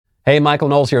Hey, Michael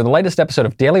Knowles here. The latest episode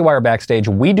of Daily Wire Backstage,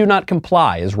 We Do Not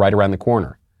Comply, is right around the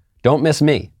corner. Don't miss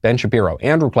me, Ben Shapiro,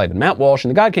 Andrew Klavan, Matt Walsh,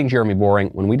 and the God King Jeremy Boring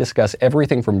when we discuss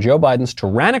everything from Joe Biden's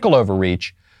tyrannical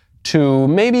overreach to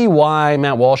maybe why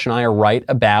Matt Walsh and I are right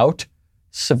about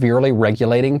severely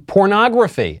regulating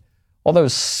pornography. All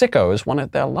those sickos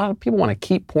a lot of people want to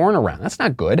keep porn around. That's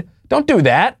not good. Don't do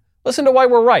that. Listen to why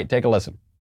we're right. Take a listen.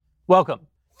 Welcome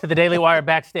to the Daily Wire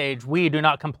Backstage, We Do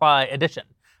Not Comply edition.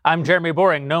 I'm Jeremy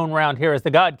Boring, known around here as the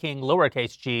God King,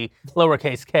 lowercase g,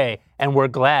 lowercase k, and we're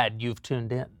glad you've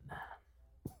tuned in.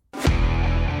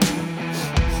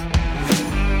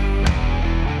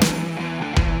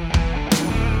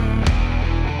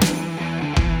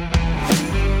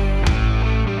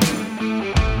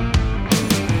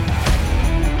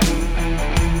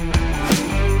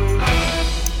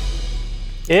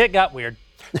 It got weird.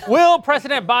 Will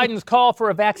President Biden's call for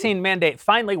a vaccine mandate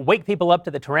finally wake people up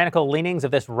to the tyrannical leanings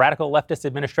of this radical leftist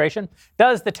administration?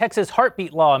 Does the Texas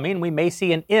heartbeat law mean we may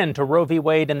see an end to Roe v.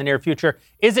 Wade in the near future?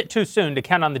 Is it too soon to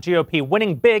count on the GOP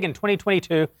winning big in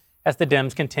 2022 as the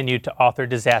Dems continue to author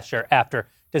disaster after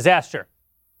disaster?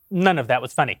 None of that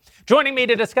was funny. Joining me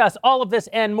to discuss all of this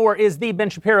and more is the Ben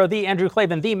Shapiro, the Andrew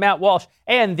Klavan, the Matt Walsh,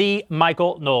 and the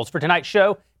Michael Knowles. For tonight's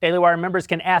show, Daily Wire members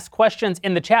can ask questions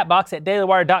in the chat box at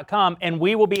dailywire.com, and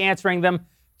we will be answering them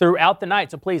throughout the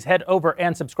night, so please head over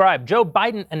and subscribe. Joe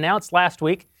Biden announced last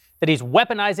week that he's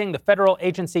weaponizing the federal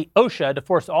agency OSHA to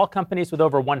force all companies with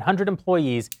over 100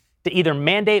 employees to either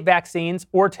mandate vaccines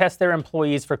or test their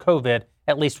employees for COVID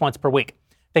at least once per week.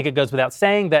 I think it goes without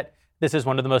saying that this is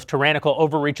one of the most tyrannical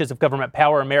overreaches of government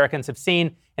power Americans have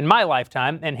seen in my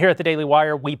lifetime, and here at the Daily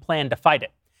Wire, we plan to fight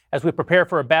it. As we prepare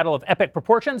for a battle of epic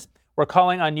proportions, we're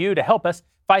calling on you to help us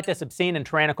fight this obscene and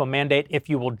tyrannical mandate. If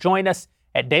you will join us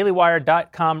at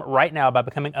dailywire.com right now by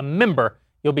becoming a member,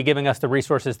 you'll be giving us the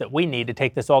resources that we need to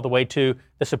take this all the way to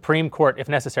the Supreme Court if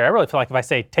necessary. I really feel like if I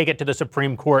say take it to the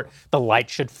Supreme Court, the light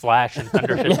should flash and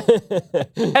thunder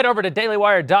should. Head over to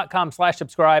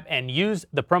dailywire.com/subscribe and use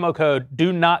the promo code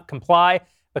Do Not Comply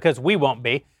because we won't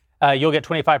be. You'll get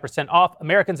 25% off.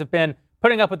 Americans have been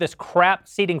putting up with this crap,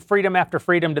 ceding freedom after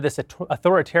freedom to this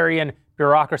authoritarian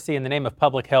bureaucracy in the name of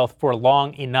public health for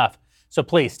long enough. So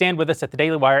please stand with us at the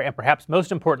Daily Wire and perhaps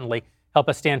most importantly, help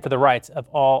us stand for the rights of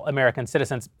all American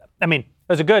citizens. I mean,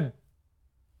 there's a good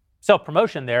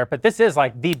self-promotion there, but this is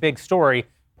like the big story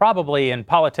probably in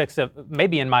politics of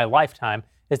maybe in my lifetime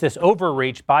is this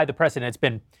overreach by the president.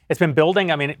 It's been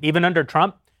building. I mean, even under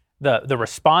Trump, the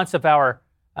response of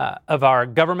our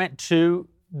government to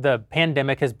the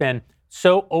pandemic has been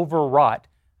so overwrought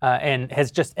and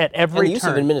has just at every turn. And the use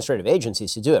of administrative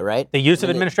agencies to do it, right? The use of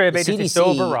administrative agencies is so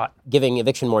overwrought. Giving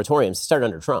eviction moratoriums started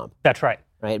under Trump. That's right.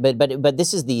 Right, but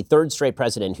this is the third straight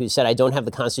president who said, I don't have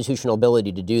the constitutional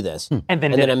ability to do this. And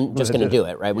then I'm just going to do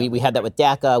it, right? We had that with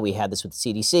DACA, we had this with the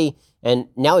CDC, and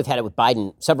now we've had it with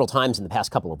Biden several times in the past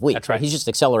couple of weeks. That's right. He's just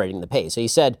accelerating the pace. So he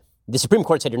said, the Supreme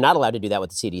Court said you're not allowed to do that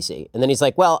with the CDC. And then he's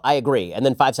like, well, I agree. And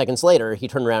then 5 seconds later, he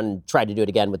turned around and tried to do it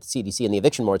again with the CDC and the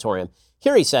eviction moratorium.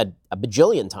 Here he said a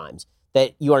bajillion times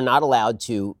that you are not allowed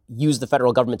to use the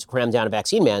federal government to cram down a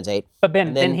vaccine mandate. But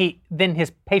Ben, then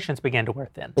his patience began to wear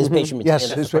thin. His patience yes,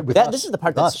 began to wear thin. This is the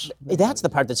part that's the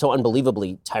part that's so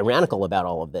unbelievably tyrannical about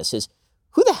all of this is,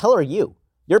 who the hell are you?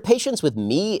 Your patience with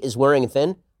me is wearing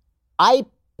thin? I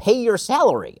pay your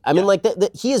salary. I mean,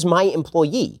 he is my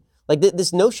employee. Like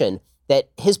this notion that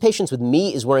his patience with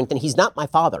me is wearing thin. He's not my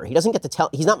father. He's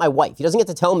not my wife. He doesn't get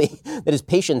to tell me that his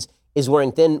patience is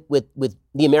wearing thin with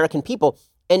the American people.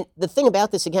 And the thing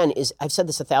about this, again, is I've said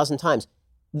this 1,000 times.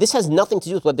 This has nothing to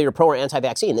do with whether you're pro or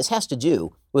anti-vaccine. This has to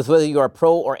do with whether you are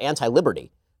pro or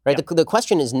anti-liberty, right? Yep. The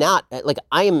question is not,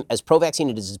 I am as pro-vaccine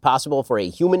as possible for a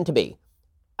human to be.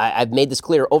 I've made this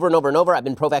clear over and over and over. I've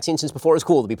been pro-vaccine since before it was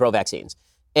cool to be pro-vaccines.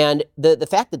 And the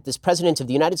fact that this president of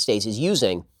the United States is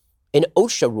using an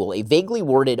OSHA rule, a vaguely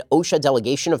worded OSHA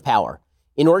delegation of power,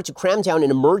 in order to cram down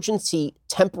an emergency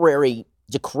temporary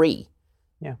decree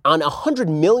on 100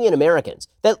 million Americans.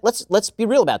 That let's be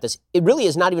real about this. It really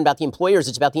is not even about the employers,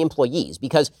 it's about the employees,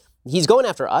 because he's going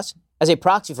after us as a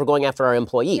proxy for going after our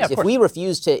employees. Yeah, if we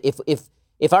refuse to,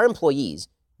 if our employees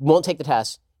won't take the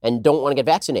test and don't want to get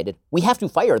vaccinated, we have to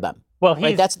fire them. Well,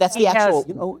 right? That's the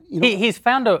actual. He's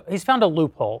found a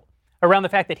loophole around the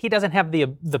fact that he doesn't have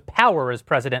the power as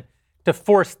president to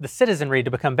force the citizenry to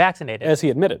become vaccinated, as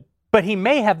he admitted. But he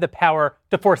may have the power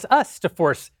to force us to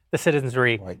force the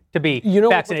citizenry to be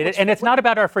vaccinated. And it's not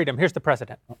about our freedom. Here's the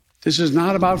president. This is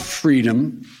not about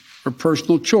freedom or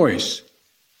personal choice.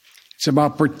 It's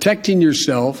about protecting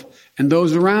yourself and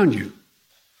those around you,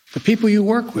 the people you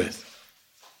work with,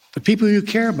 the people you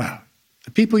care about,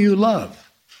 the people you love.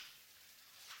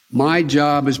 My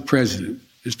job as president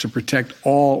is to protect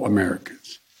all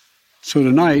Americans. So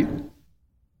tonight...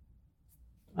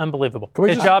 Unbelievable.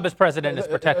 His job as president is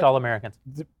protect all Americans.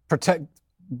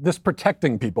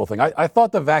 Protecting people thing. I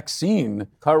thought the vaccine is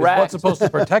what's supposed to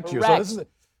protect you. So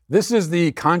this is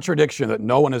the contradiction that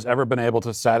no one has ever been able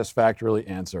to satisfactorily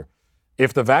answer.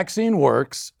 If the vaccine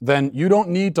works, then you don't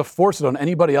need to force it on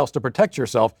anybody else to protect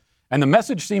yourself. And the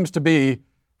message seems to be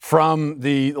from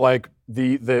the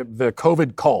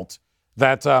COVID cult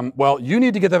that, you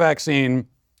need to get the vaccine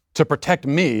to protect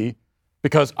me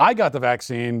because I got the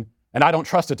vaccine and I don't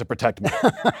trust it to protect me.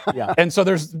 Yeah. And so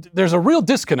there's a real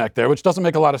disconnect there, which doesn't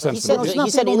make a lot of sense to me. He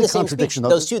said in the same speech,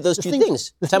 those two things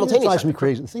simultaneously. The thing that drives me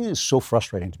crazy, the thing that is so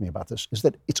frustrating to me about this is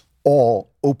that it's all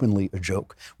openly a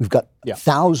joke. We've got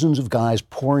thousands of guys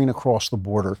pouring across the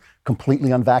border,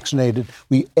 completely unvaccinated.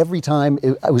 Every time,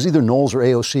 I was either Knowles or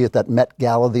AOC at that Met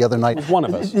Gala the other night. It was one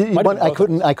of us.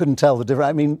 I couldn't tell the difference.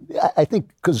 I mean, I think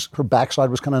because her backside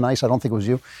was kind of nice. I don't think it was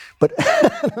you, but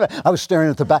I was staring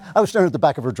at the back. I was staring at the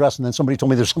back of her dress, and then somebody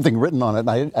told me there's something written on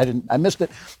it, and I missed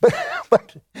it.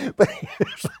 But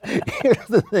here's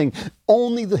the thing: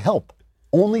 only the help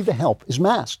is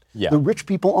masked. Yeah. The rich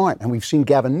people aren't. And we've seen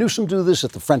Gavin Newsom do this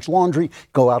at the French Laundry,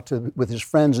 go out with his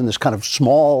friends in this kind of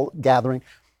small gathering.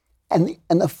 And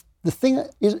the thing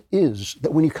is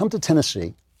that when you come to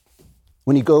Tennessee,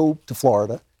 when you go to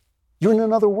Florida, you're in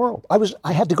another world.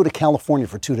 I had to go to California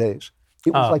for 2 days.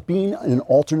 It was like being in an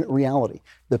alternate reality.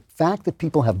 The fact that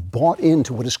people have bought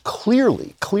into what is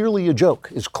clearly a joke,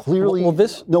 is clearly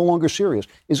no longer serious,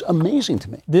 is amazing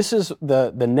to me. This is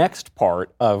the next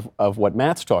part of what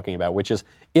Matt's talking about, which is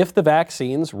if the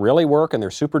vaccines really work and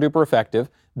they're super duper effective,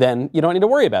 then you don't need to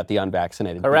worry about the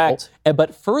unvaccinated people.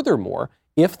 But furthermore,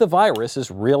 if the virus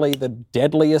is really the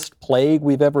deadliest plague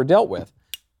we've ever dealt with,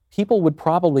 people would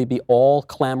probably be all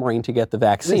clamoring to get the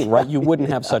vaccine, right? You wouldn't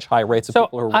have such high rates of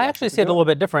people who are... I actually see it a little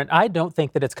bit different. I don't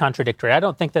think that it's contradictory. I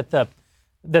don't think that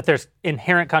that there's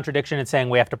inherent contradiction in saying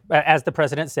we have to, as the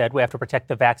president said, we have to protect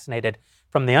the vaccinated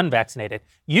from the unvaccinated.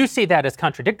 You see that as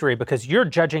contradictory because you're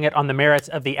judging it on the merits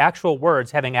of the actual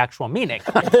words having actual meaning.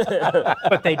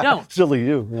 But they don't. Silly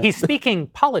you. Yeah. He's speaking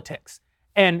politics.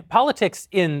 And politics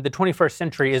in the 21st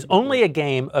century is only a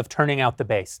game of turning out the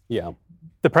base. Yeah.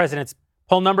 The president's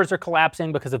poll numbers are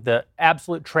collapsing because of the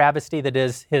absolute travesty that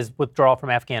is his withdrawal from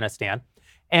Afghanistan.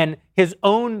 And his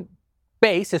own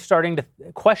base is starting to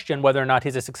question whether or not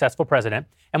he's a successful president.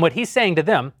 And what he's saying to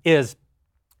them is,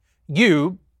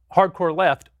 you, hardcore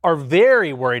left, are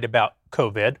very worried about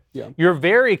COVID. Yeah. You're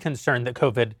very concerned that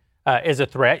COVID is a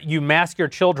threat. You mask your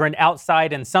children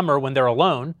outside in summer when they're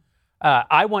alone.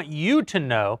 I want you to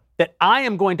know that I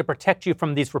am going to protect you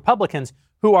from these Republicans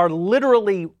who are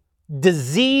literally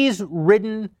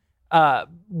disease-ridden,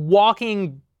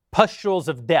 walking pustules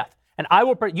of death. And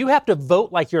you have to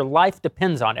vote like your life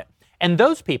depends on it. And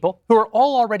those people who are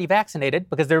all already vaccinated,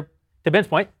 because they're, to Ben's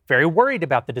point, very worried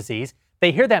about the disease,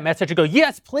 they hear that message and go,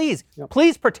 yes, please,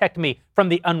 please protect me from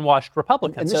the unwashed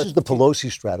Republicans. And this is the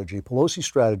Pelosi strategy. Pelosi's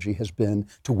strategy has been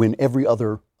to win every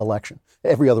other election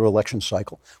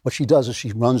cycle. What she does is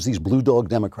she runs these blue dog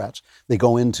Democrats. They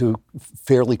go into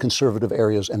fairly conservative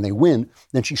areas and they win.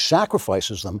 Then she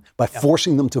sacrifices them by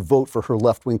forcing them to vote for her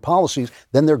left-wing policies.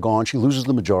 Then they're gone. She loses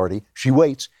the majority. She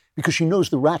waits because she knows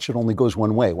the ratchet only goes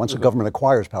one way. Once a government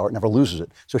acquires power, it never loses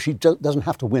it. So she doesn't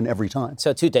have to win every time.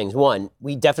 So two things. One,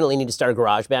 we definitely need to start a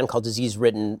garage band called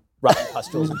Disease-Ridden Rotten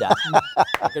Pustules of Death.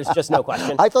 There's just no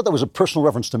question. I thought that was a personal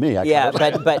reference to me, actually. Yeah,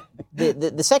 but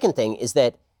the second thing is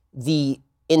that the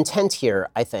intent here,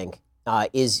 I think,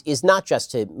 is not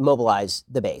just to mobilize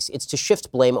the base. It's to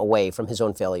shift blame away from his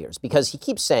own failures, because he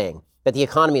keeps saying that the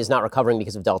economy is not recovering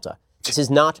because of Delta. This is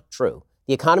not true.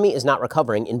 The economy is not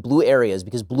recovering in blue areas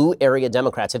because blue area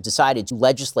Democrats have decided to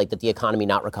legislate that the economy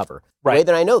not recover. Right. The way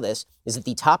that I know this is that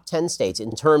the top 10 states,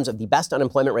 in terms of the best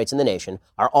unemployment rates in the nation,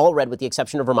 are all red with the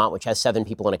exception of Vermont, which has 7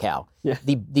 people and a cow. Yeah.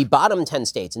 The bottom 10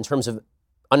 states, in terms of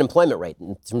unemployment rate,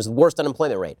 in terms of the worst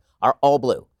unemployment rate, are all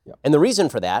blue. Yeah. And the reason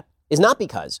for that is not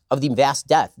because of the vast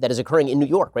death that is occurring in New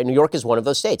York, right? New York is one of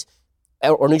those states.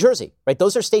 Or New Jersey, right?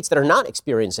 Those are states that are not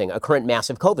experiencing a current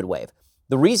massive COVID wave.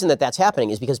 The reason that that's happening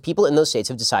is because people in those states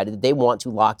have decided that they want to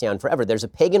lock down forever. There's a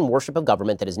pagan worship of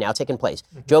government that has now taken place.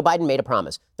 Mm-hmm. Joe Biden made a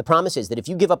promise. The promise is that if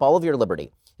you give up all of your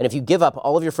liberty, and if you give up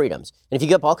all of your freedoms, and if you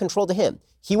give up all control to him,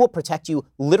 he will protect you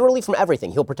literally from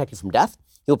everything. He'll protect you from death.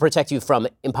 He'll protect you from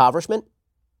impoverishment.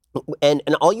 And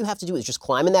all you have to do is just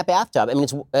climb in that bathtub. I mean,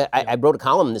 I wrote a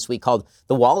column this week called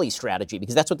The Wall-E Strategy,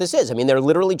 because that's what this is. I mean, they're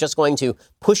literally just going to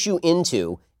push you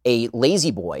into a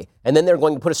lazy boy, and then they're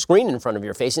going to put a screen in front of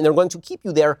your face, and they're going to keep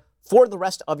you there for the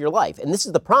rest of your life. And this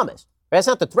is the promise. That's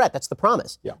not the threat, that's the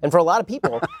promise. Yeah. And for a lot of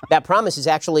people, that promise is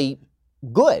actually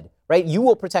good, right? You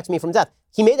will protect me from death.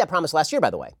 He made that promise last year, by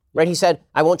the way, right? He said,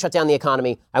 I won't shut down the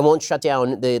economy. I won't shut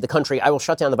down the country. I will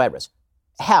shut down the virus.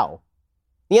 How?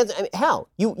 The answer, how?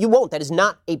 You won't. That is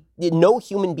not no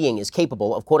human being is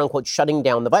capable of, quote unquote, shutting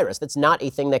down the virus. That's not a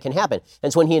thing that can happen.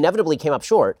 And so when he inevitably came up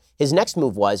short, his next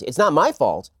move was, it's not my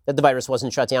fault that the virus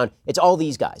wasn't shut down. It's all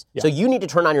these guys. Yeah. So you need to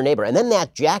turn on your neighbor. And then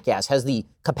that jackass has the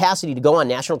capacity to go on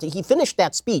national TV. He finished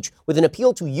that speech with an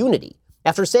appeal to unity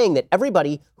after saying that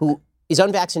everybody who is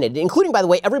unvaccinated, including, by the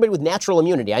way, everybody with natural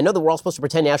immunity. I know that we're all supposed to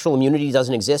pretend natural immunity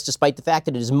doesn't exist, despite the fact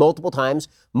that it is multiple times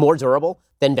more durable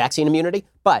than vaccine immunity.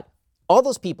 But all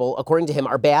those people, according to him,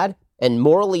 are bad and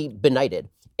morally benighted.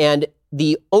 And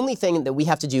the only thing that we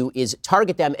have to do is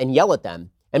target them and yell at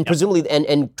them and presumably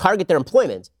and target their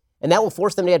employment. And that will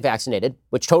force them to get vaccinated,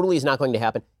 which totally is not going to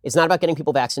happen. It's not about getting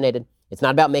people vaccinated. It's not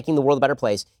about making the world a better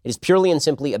place. It is purely and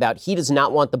simply about he does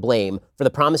not want the blame for the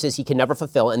promises he can never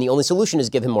fulfill, and the only solution is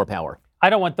give him more power.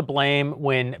 I don't want the blame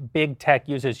when big tech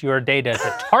uses your data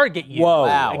to target you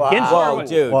against your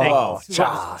dude. Whoa.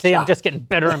 See, I'm just getting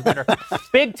bitter and bitter.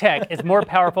 Big tech is more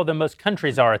powerful than most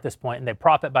countries are at this point, and they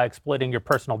profit by exploiting your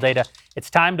personal data. It's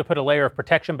time to put a layer of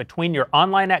protection between your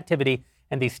online activity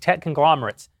and these tech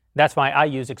conglomerates. That's why I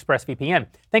use ExpressVPN.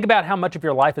 Think about how much of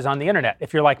your life is on the internet.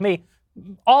 If you're like me,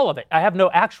 all of it. I have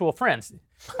no actual friends.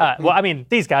 Well, I mean,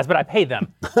 these guys, but I pay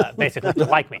them, basically, to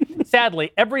like me.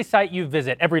 Sadly, every site you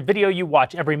visit, every video you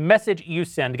watch, every message you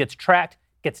send gets tracked,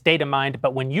 gets data mined.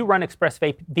 But when you run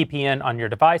ExpressVPN on your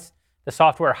device, the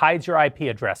software hides your IP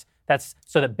address. That's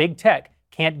so that big tech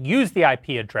can't use the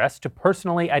IP address to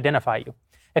personally identify you.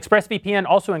 ExpressVPN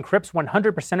also encrypts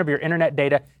 100% of your internet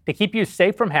data to keep you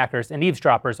safe from hackers and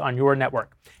eavesdroppers on your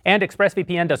network. And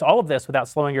ExpressVPN does all of this without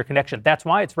slowing your connection. That's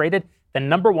why it's rated the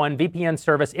 #1 VPN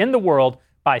service in the world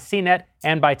by CNET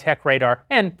and by TechRadar,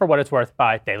 and for what it's worth,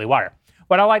 by Daily Wire.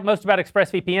 What I like most about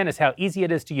ExpressVPN is how easy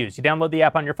it is to use. You download the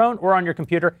app on your phone or on your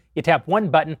computer, you tap one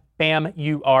button, bam,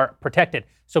 you are protected.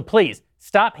 So please,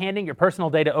 stop handing your personal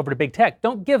data over to big tech.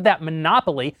 Don't give that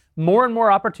monopoly more and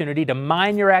more opportunity to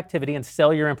mine your activity and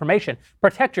sell your information.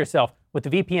 Protect yourself with the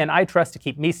VPN I trust to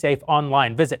keep me safe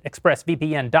online. Visit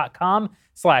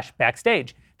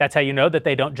expressvpn.com/backstage. That's how you know that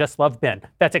they don't just love Ben.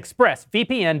 That's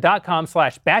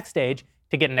expressvpn.com/backstage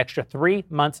to get an extra 3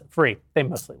 months free. They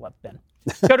mostly love Ben.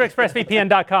 Go to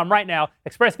expressvpn.com right now,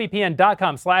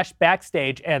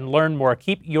 expressvpn.com/backstage, and learn more.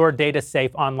 Keep your data safe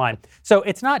online. So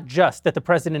it's not just that the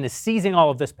president is seizing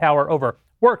all of this power over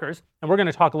workers, and we're going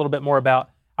to talk a little bit more about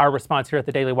our response here at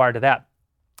the Daily Wire to that.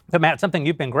 But Matt, something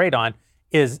you've been great on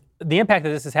is the impact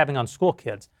that this is having on school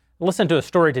kids. Listen to a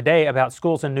story today about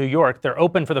schools in New York. They're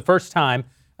open for the first time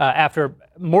after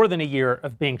more than a year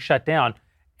of being shut down.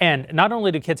 And not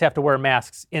only do kids have to wear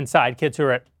masks inside, kids who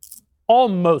are at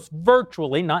almost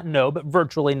virtually, not no, but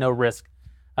virtually no risk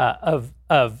of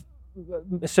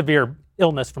severe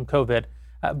illness from COVID.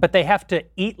 But they have to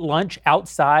eat lunch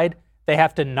outside. They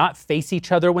have to not face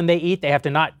each other when they eat. They have to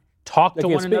not talk to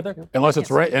one another. Unless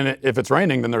it's rain, and if it's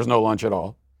raining, then there's no lunch at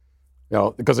all. You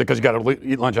know, because you got to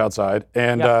eat lunch outside.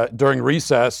 And during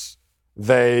recess,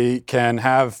 they can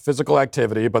have physical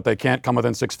activity, but they can't come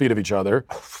within 6 feet of each other.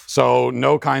 So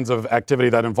no kinds of activity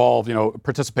that involve,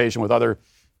 participation with other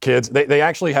kids. They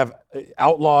actually have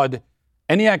outlawed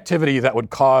any activity that would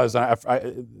cause.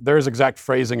 There's exact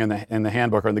phrasing in the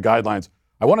handbook or in the guidelines.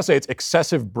 I want to say it's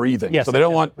excessive breathing. Yes, so they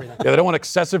don't want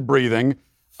excessive breathing.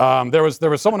 There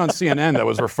was someone on CNN that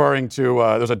was referring to.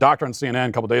 There's a doctor on CNN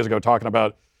a couple days ago talking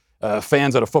about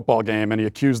fans at a football game, and he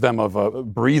accused them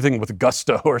of breathing with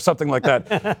gusto or something like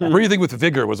that. Breathing with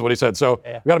vigor was what he said. So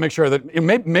we got to make sure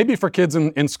that maybe for kids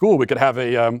in school we could have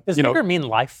a. Does vigor mean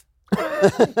life?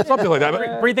 Something like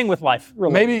that. Breathing with life.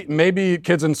 Really. Maybe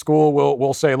kids in school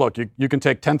will say, look, you can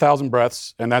take 10,000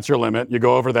 breaths, and that's your limit. You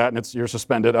go over that, and you're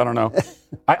suspended. I don't know.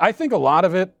 I think a lot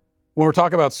of it, when we're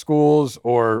talking about schools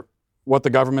or what the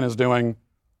government is doing,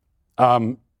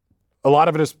 a lot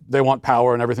of it is they want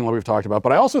power and everything that we've talked about.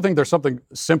 But I also think there's something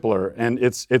simpler, and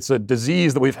it's a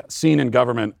disease that we've seen in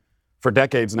government for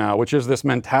decades now, which is this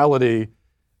mentality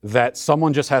that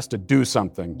someone just has to do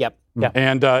something. Yep.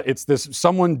 And it's this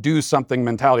someone do something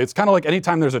mentality. It's kind of like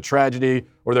anytime there's a tragedy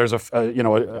or there's a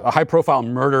high-profile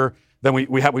murder, then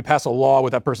we pass a law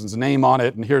with that person's name on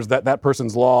it, and here's that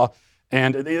person's law.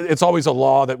 And it's always a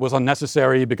law that was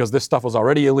unnecessary because this stuff was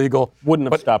already illegal.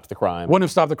 Wouldn't have stopped the crime. Wouldn't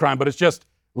have stopped the crime, but it's just,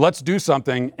 let's do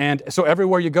something. And so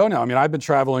everywhere you go now, I mean, I've been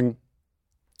traveling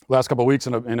last couple of weeks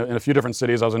in a few different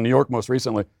cities. I was in New York most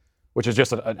recently, which is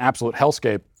just an absolute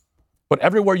hellscape. But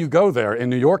everywhere you go there in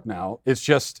New York now, it's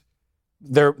just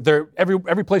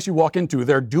every place you walk into,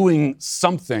 they're doing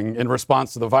something in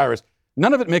response to the virus.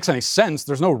 None of it makes any sense.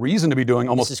 There's no reason to be doing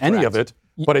almost any of it,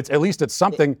 but at least it's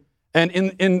something. And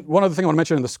in one other thing I want to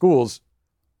mention in the schools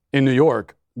in New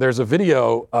York, there's a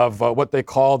video of what they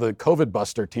call the COVID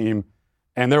buster team,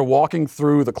 and they're walking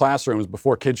through the classrooms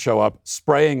before kids show up,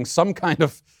 spraying some kind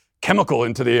of chemical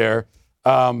into the air.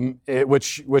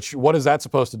 Which what is that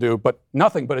supposed to do? But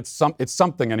nothing. But it's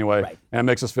something anyway, right. And it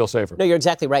makes us feel safer. No, you're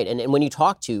exactly right. And when you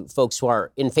talk to folks who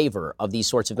are in favor of these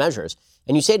sorts of measures,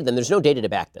 and you say to them, "There's no data to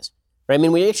back this," right? I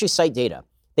mean, when you actually cite data,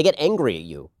 they get angry at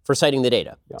you for citing the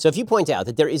data. Yeah. So if you point out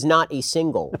that there is not a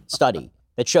single study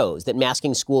that shows that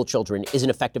masking school children is an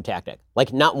effective tactic,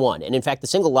 like not one. And in fact, the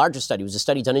single largest study was a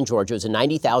study done in Georgia. It was a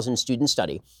 90,000 student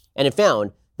study, and it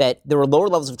found that there were lower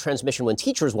levels of transmission when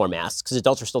teachers wore masks because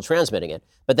adults are still transmitting it,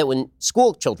 but that when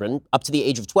school children up to the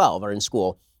age of 12 are in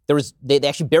school, they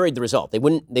actually buried the result. They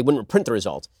wouldn't print the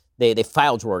result. They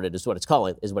file drawered it is what it's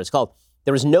called.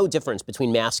 There was no difference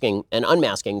between masking and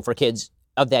unmasking for kids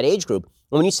of that age group.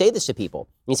 And when you say this to people,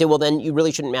 and you say, well, then you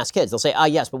really shouldn't mask kids. They'll say,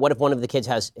 yes, but what if one of the kids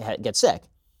gets sick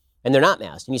and they're not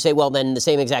masked? And you say, well, then the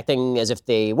same exact thing as if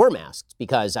they were masked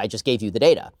because I just gave you the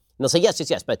data. And they'll say,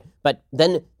 yes, but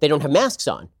then they don't have masks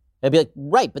on. And I'd be like,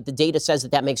 right, but the data says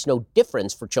that makes no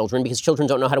difference for children because children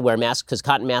don't know how to wear masks because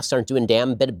cotton masks aren't doing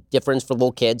damn bit of difference for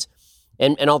little kids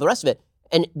and all the rest of it.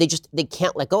 And they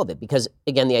can't let go of it because,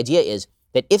 again, the idea is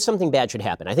that if something bad should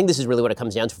happen, I think this is really what it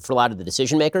comes down to for a lot of the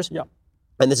decision makers. Yeah.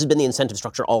 And this has been the incentive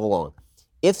structure all along.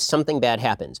 If something bad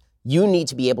happens, you need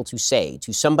to be able to say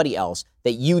to somebody else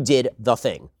that you did the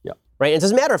thing. Yeah. Right? And it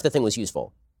doesn't matter if the thing was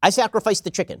useful. I sacrificed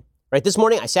the chicken. Right? This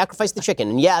morning, I sacrificed the chicken.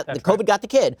 And the COVID got the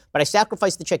kid, but I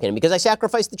sacrificed the chicken. And because I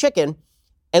sacrificed the chicken,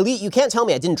 at least you can't tell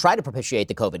me I didn't try to propitiate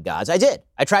the COVID gods. I did.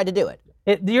 I tried to do it.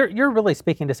 You're really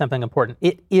speaking to something important.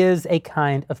 It is a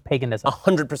kind of paganism.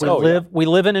 100%. We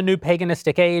live in a new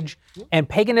paganistic age, and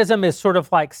paganism is sort of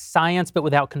like science but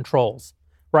without controls,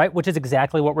 right? Which is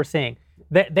exactly what we're seeing.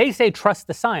 They say trust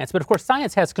the science, but of course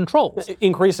science has controls.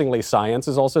 Increasingly, science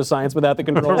is also science without the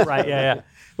controls. Right, yeah.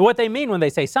 But what they mean when they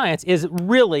say science is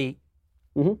really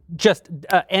just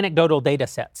anecdotal data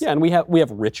sets. Yeah, and we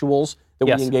have rituals that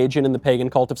we engage in the pagan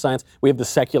cult of science. We have the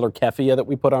secular keffia that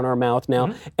we put on our mouth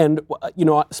now. And,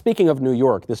 speaking of New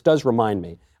York, this does remind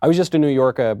me. I was just in New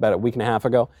York about a week and a half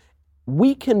ago.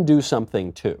 We can do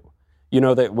something, too.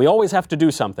 That we always have to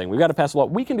do something. We've got to pass a law.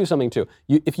 We can do something, too.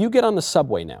 If you get on the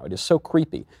subway now, it is so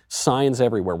creepy. Signs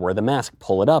everywhere. Wear the mask.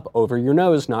 Pull it up. Over your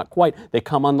nose. Not quite. They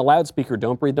come on the loudspeaker.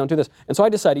 Don't breathe. Don't do this. And so I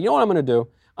decided, you know what I'm going to do?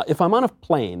 If I'm on a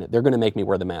plane, they're going to make me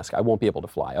wear the mask. I won't be able to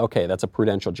fly. Okay, that's a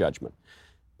prudential judgment.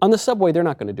 On the subway, they're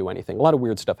not going to do anything. A lot of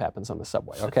weird stuff happens on the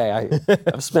subway, okay?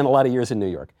 I've spent a lot of years in New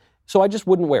York. So I just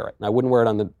wouldn't wear it. And I wouldn't wear it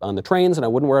on the trains, and I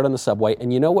wouldn't wear it on the subway.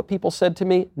 And you know what people said to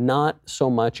me? Not so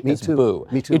much as boo.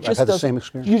 Me too. I've had the same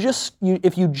experience.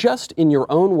 If you just, in your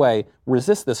own way,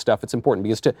 resist this stuff, it's important.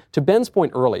 Because to Ben's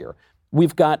point earlier,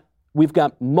 we've got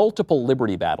multiple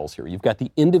liberty battles here. You've got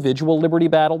the individual liberty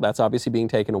battle, that's obviously being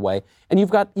taken away, and you've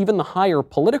got even the higher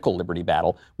political liberty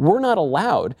battle. We're not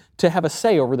allowed to have a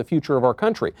say over the future of our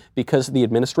country because the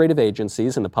administrative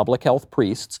agencies and the public health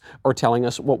priests are telling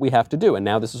us what we have to do, and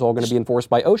now this is all going to be enforced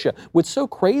by OSHA. What's so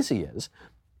crazy is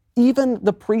even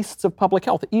the priests of public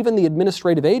health, even the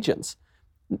administrative agents,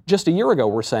 just a year ago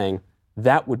were saying,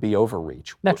 that would be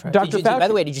overreach. That's right. Dr. Fauci, by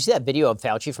the way, did you see that video of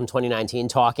Fauci from 2019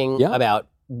 talking about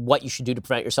what you should do to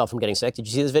prevent yourself from getting sick? Did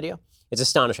you see this video? It's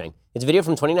astonishing. It's a video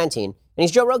from 2019, and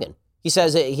he's Joe Rogan. He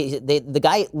says, the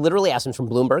guy literally asked him from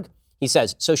Bloomberg, he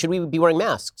says, so should we be wearing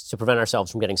masks to prevent ourselves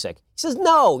from getting sick? He says,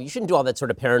 no, you shouldn't do all that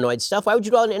sort of paranoid stuff. Why would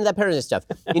you go into that paranoid stuff?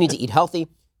 You need to eat healthy.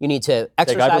 You need to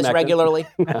exercise regularly.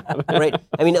 Right?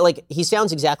 I mean, he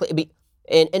sounds exactly...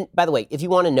 And by the way, if you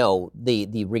want to know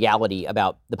the reality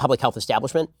about the public health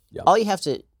establishment, all you have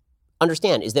to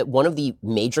understand is that one of the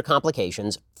major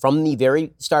complications from the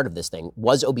very start of this thing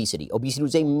was obesity. Obesity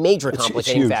was a major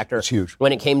complicating factor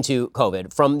when it came to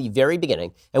COVID from the very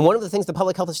beginning. And one of the things the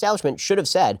public health establishment should have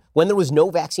said when there was no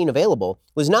vaccine available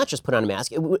was not just put on a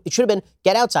mask. It should have been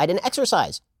get outside and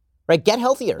exercise. Right, get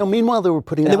healthier. No, meanwhile, they were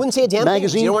putting they wouldn't say a damn thing.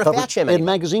 You don't want to fat shame anyone.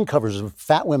 They had magazine covers of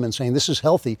fat women saying this is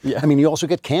healthy. Yeah. I mean, you also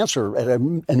get cancer at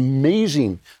an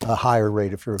amazing higher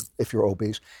rate if you're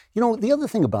obese. The other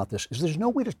thing about this is there's no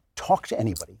way to talk to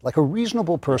anybody, like a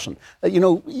reasonable person.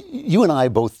 You and I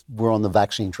both were on the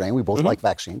vaccine train. We both like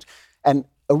vaccines. And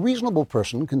a reasonable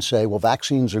person can say, well,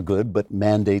 vaccines are good, but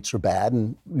mandates are bad.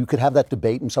 And you could have that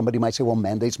debate, and somebody might say, well,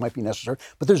 mandates might be necessary.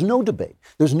 But there's no debate.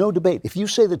 There's no debate. If you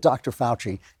say that Dr.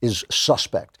 Fauci is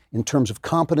suspect in terms of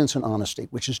competence and honesty,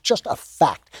 which is just a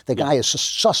fact, the guy is a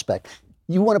suspect,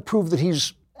 you want to prove that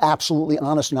he's absolutely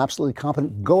honest and absolutely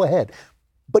competent, go ahead.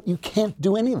 But you can't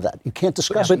do any of that. You can't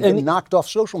discuss it. You get knocked off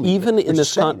social media. Even in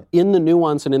this in the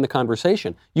nuance and in the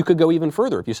conversation, you could go even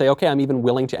further. If you say, okay, I'm even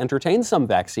willing to entertain some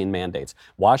vaccine mandates.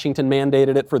 Washington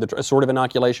mandated it for the sort of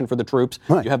inoculation for the troops.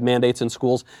 Right. You have mandates in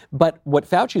schools. But what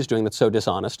Fauci's doing that's so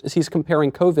dishonest is he's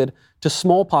comparing COVID to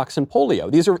smallpox and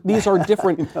polio. These are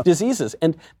different diseases.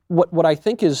 And what I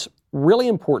think is really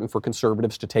important for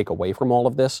conservatives to take away from all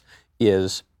of this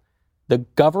is the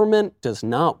government does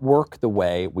not work the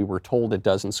way we were told it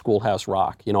does in Schoolhouse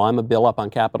Rock. You know, I'm a bill up on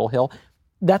Capitol Hill.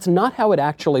 That's not how it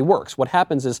actually works. What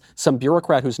happens is some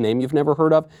bureaucrat whose name you've never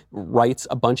heard of writes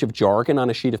a bunch of jargon on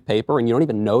a sheet of paper and you don't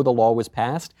even know the law was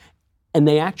passed. And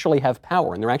they actually have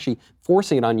power and they're actually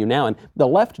forcing it on you now. And the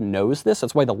left knows this.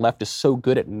 That's why the left is so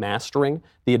good at mastering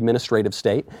the administrative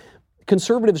state.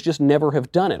 Conservatives just never have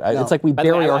done it. No. It's like we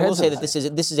bury our heads. I will say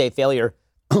that this is a failure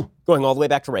going all the way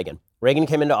back to Reagan. Reagan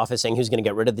came into office saying he was going to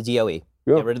get rid of the DOE,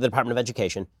 get rid of the Department of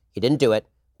Education. He didn't do it.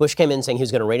 Bush came in saying he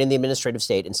was going to rein in the administrative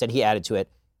state. Instead, he added to it.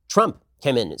 Trump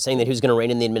came in saying that he was going to rein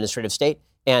in the administrative state,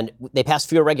 and they passed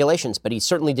fewer regulations, but he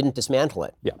certainly didn't dismantle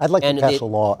it. Yeah. I'd like to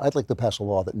pass a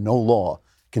law that no law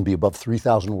can be above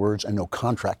 3,000 words and no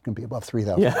contract can be above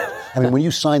 3,000 words. I mean, when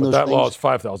you sign those that things... law is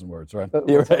 5,000 words, right?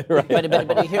 Right.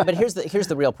 But here's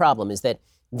the real problem is that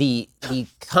the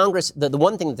Congress, the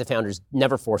one thing that the founders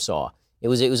never foresaw, it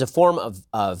was a form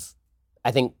of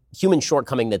I think human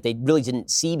shortcoming that they really didn't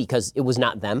see because it was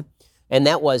not them, and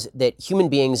that was that human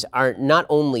beings are not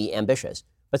only ambitious,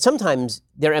 but sometimes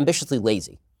they're ambitiously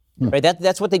lazy. Right?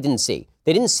 That's what they didn't see.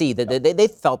 They didn't see that they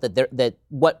felt that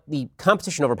what the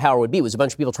competition over power would be was a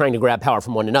bunch of people trying to grab power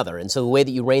from one another, and so the way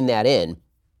that you rein that in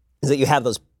is that you have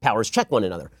those powers check one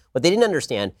another. What they didn't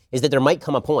understand is that there might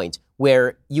come a point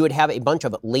where you would have a bunch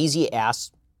of lazy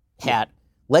ass hat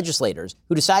legislators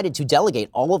who decided to delegate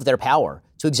all of their power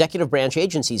to executive branch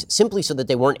agencies simply so that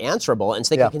they weren't answerable and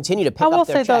so they could continue to pick up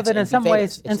their checks. I will say, though,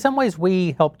 that in some ways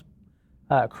we helped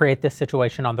create this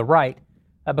situation on the right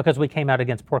because we came out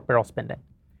against pork barrel spending.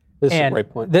 This is a great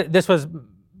point. This was,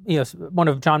 one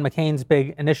of John McCain's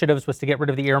big initiatives was to get rid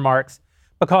of the earmarks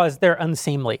because they're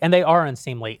unseemly, and they are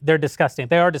unseemly. They're disgusting.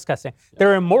 They are disgusting. Yeah.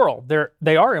 They're immoral.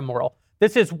 They are immoral.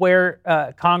 This is where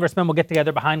congressmen will get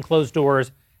together behind closed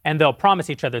doors and they'll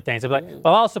promise each other things. They'll be like,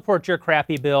 well, I'll support your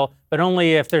crappy bill, but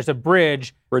only if there's a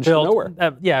bridge built. Nowhere.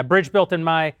 A bridge built in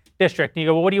my district. And you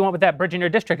go, well, what do you want with that bridge in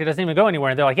your district? It doesn't even go anywhere.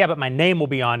 And they're like, yeah, but my name will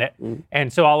be on it.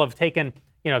 And so I'll have taken,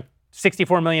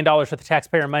 $64 million worth of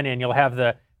taxpayer money, and you'll have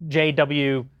the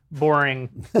J.W. Boring,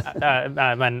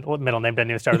 my middle name doesn't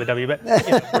even start with a W,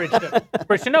 but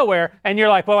bridge to nowhere. And you're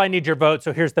like, well, I need your vote,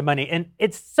 so here's the money. And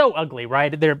it's so ugly,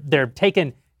 right? They're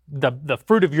taking the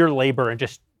fruit of your labor and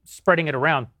just spreading it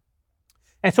around.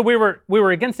 And so we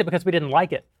were against it because we didn't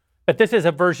like it. But this is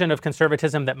a version of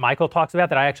conservatism that Michael talks about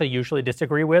that I actually usually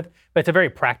disagree with. But it's a very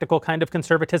practical kind of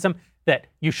conservatism that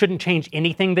you shouldn't change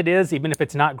anything that is, even if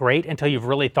it's not great, until you've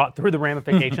really thought through the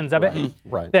ramifications of it.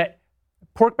 Right. That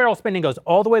pork barrel spending goes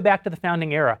all the way back to the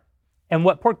founding era. And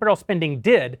what pork barrel spending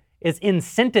did is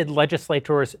incented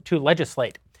legislators to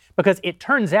legislate. Because it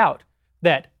turns out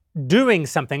that doing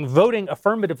something, voting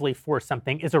affirmatively for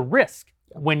something, is a risk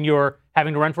when you're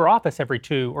having to run for office every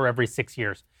 2 or every 6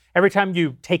 years. Every time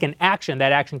you take an action,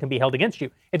 that action can be held against you.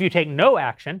 If you take no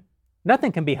action,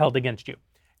 nothing can be held against you.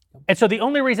 And so the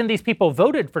only reason these people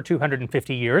voted for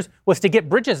 250 years was to get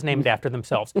bridges named after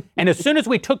themselves. And as soon as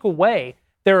we took away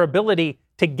their ability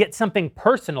to get something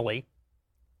personally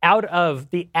out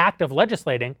of the act of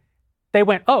legislating, they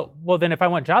went, oh, well, then if I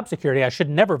want job security, I should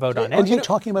never vote on it. Aren't they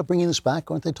talking about bringing this back?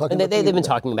 Aren't they talking about They've been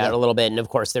talking about it a little bit. And of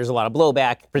course, there's a lot of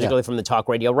blowback, particularly from the talk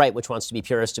radio right, which wants to be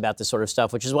purist about this sort of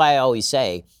stuff, which is why I always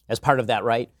say, as part of that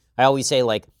right, I always say,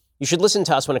 like, you should listen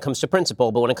to us when it comes to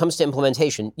principle, but when it comes to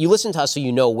implementation, you listen to us so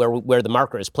you know where the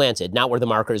marker is planted, not where the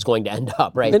marker is going to end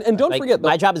up, right? And don't forget...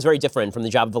 My job is very different from the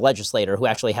job of a legislator who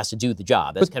actually has to do the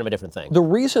job. That's kind of a different thing. The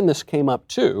reason this came up,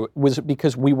 too, was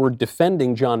because we were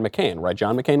defending John McCain, right?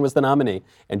 John McCain was the nominee,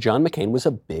 and John McCain was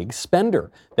a big spender.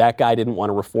 That guy didn't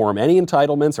want to reform any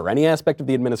entitlements or any aspect of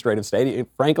the administrative state.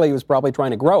 Frankly, he was probably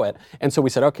trying to grow it. And so we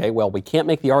said, okay, well, we can't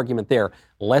make the argument there.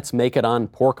 Let's make it on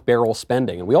pork barrel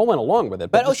spending. And we all went along with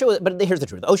it. But here's the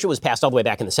truth. OSHA was passed all the way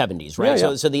back in the 70s, right?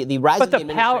 Yeah. So the rise of the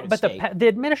administrative state. The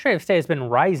administrative state has been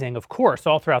rising, of course,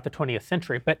 all throughout the 20th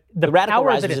century. But the radical power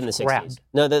rise that was in the 60s. Grabbed.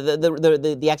 No,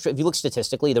 the actual, if you look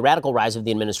statistically, the radical rise of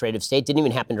the administrative state didn't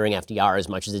even happen during FDR as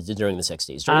much as it did during the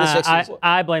 60s. During the 60s,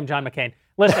 I blame John McCain.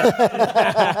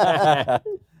 Listen,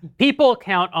 people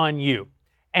count on you.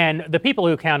 And the people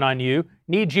who count on you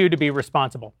need you to be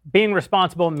responsible. Being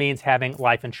responsible means having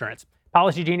life insurance.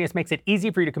 Policy Genius makes it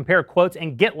easy for you to compare quotes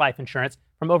and get life insurance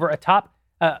from over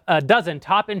a dozen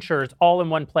top insurers all in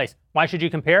one place. Why should you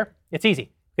compare? It's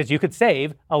easy, because you could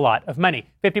save a lot of money,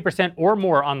 50% or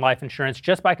more on life insurance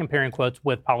just by comparing quotes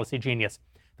with Policy Genius.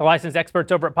 The licensed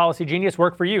experts over at Policy Genius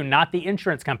work for you, not the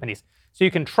insurance companies, so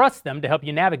you can trust them to help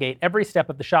you navigate every step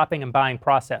of the shopping and buying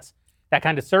process. That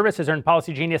kind of service has earned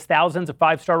Policy Genius thousands of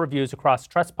 5-star reviews across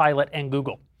Trustpilot and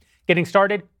Google. Getting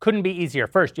started couldn't be easier.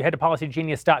 First, you head to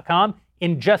policygenius.com.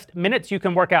 In just minutes, you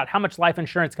can work out how much life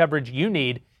insurance coverage you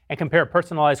need and compare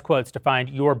personalized quotes to find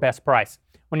your best price.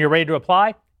 When you're ready to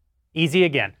apply, easy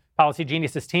again. Policy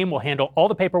Genius's team will handle all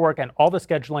the paperwork and all the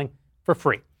scheduling for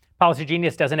free. Policy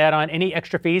Genius doesn't add on any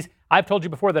extra fees. I've told you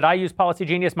before that I use Policy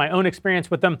Genius. My own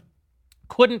experience with them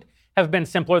couldn't have been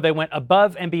simpler. They went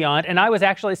above and beyond, and I was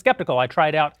actually skeptical. I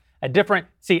tried out a different,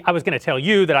 I was going to tell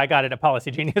you that I got it at Policy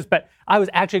Genius, but I was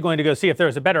actually going to go see if there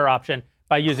was a better option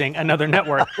by using another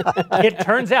network. It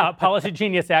turns out Policy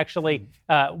Genius actually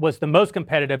was the most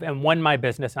competitive and won my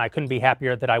business, and I couldn't be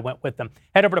happier that I went with them.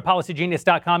 Head over to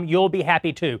policygenius.com. You'll be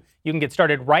happy too. You can get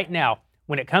started right now.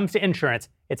 When it comes to insurance,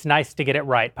 it's nice to get it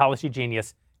right.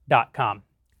 Policygenius.com.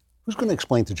 Who's going to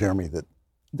explain to Jeremy that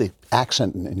the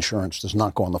accent in insurance does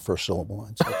not go on the first syllable?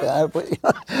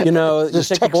 You know, you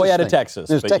take the boy out of Texas,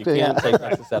 There's but you can't take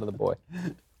Texas out of the boy.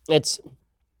 It's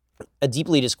a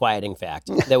deeply disquieting fact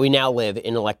that we now live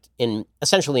in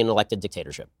essentially an elected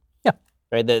dictatorship. Yeah.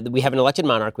 Right? We have an elected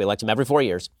monarch. We elect him every 4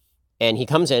 years. And he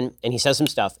comes in and he says some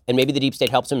stuff, and maybe the deep state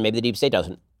helps him, maybe the deep state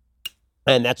doesn't.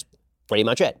 And that's pretty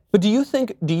much it. But do you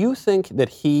think that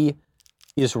he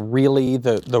is really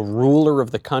the ruler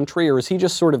of the country, or is he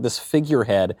just sort of this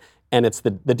figurehead and it's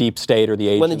the deep state or the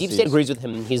agencies? When the deep state agrees with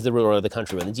him, he's the ruler of the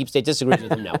country. When the deep state disagrees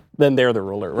with him, no. Then they're the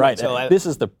ruler, right? So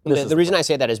the reason I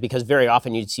say that is because very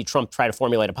often you see Trump try to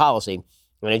formulate a policy,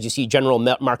 and as you see General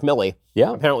Mark Milley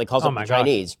apparently calls up the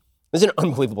Chinese. This is an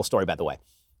unbelievable story, by the way.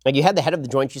 Like, you had the head of the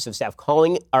Joint Chiefs of Staff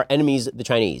calling our enemies the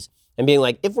Chinese and being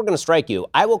like, if we're going to strike you,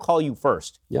 I will call you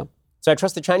first. Yeah. So I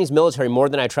trust the Chinese military more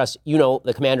than I trust,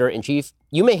 the commander-in-chief.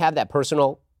 You may have that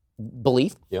personal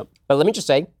belief, but let me just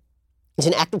say, it's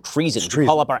an act of treason to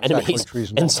call up our enemies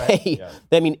and say,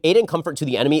 aid and comfort to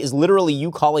the enemy is literally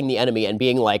you calling the enemy and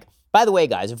being like, by the way,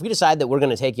 guys, if we decide that we're going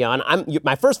to take you on,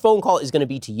 my first phone call is going to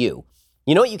be to you.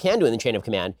 You know what you can do in the chain of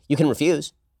command? You can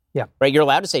refuse. Yeah. Right? You're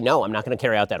allowed to say, no, I'm not going to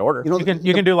carry out that order.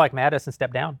 You can do like Mattis and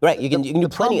step down. Right. You can do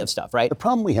plenty of stuff, right? The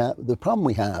problem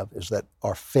we have is that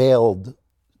our failed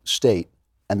state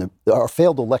and our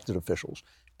failed elected officials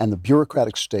and the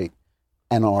bureaucratic state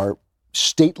and our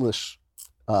stateless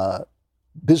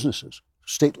businesses,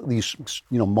 these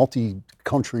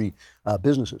multi-country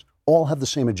businesses, all have the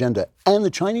same agenda, and the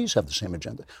Chinese have the same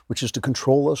agenda, which is to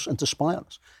control us and to spy on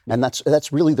us. And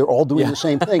that's really, they're all doing the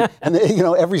same thing, and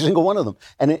every single one of them.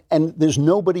 And there's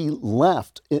nobody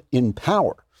left in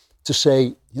power to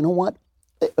say, you know what?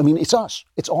 I mean, it's us.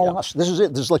 It's all us. This is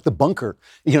it. This is like the bunker,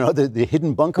 the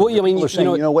hidden bunker. Well, I mean, people are saying,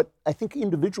 you know what? I think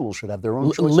individuals should have their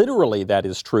own choice. Literally, that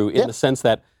is true in the sense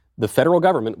that the federal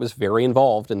government was very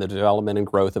involved in the development and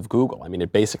growth of Google. I mean,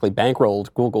 it basically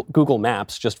bankrolled Google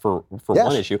Maps just for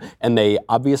one issue, and they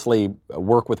obviously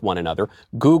work with one another.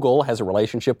 Google has a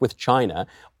relationship with China.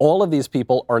 All of these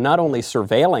people are not only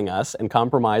surveilling us and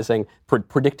compromising,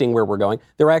 predicting where we're going,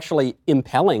 they're actually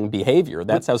impelling behavior.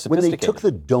 That's how sophisticated. When they took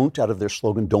the "don't" out of their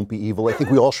slogan, "Don't be evil," I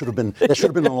think we all should have been. There should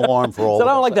have been an alarm for all. So of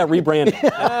I don't us. like that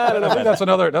rebranding. I don't know. I think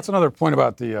that's another point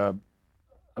about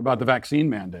the vaccine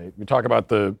mandate. We talk about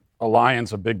the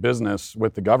alliance of big business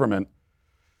with the government,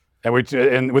 and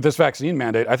with this vaccine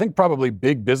mandate, I think probably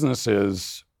big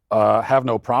businesses have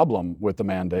no problem with the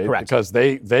mandate. Correct. Because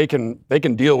they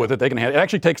can deal with it. It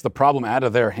actually takes the problem out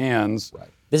of their hands. Right.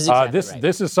 This is exactly right.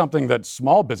 This is something that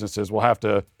small businesses will have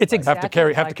to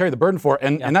carry the burden for,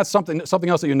 and that's something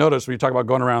else that you notice when you talk about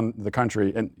going around the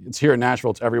country, and it's here in Nashville,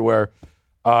 it's everywhere.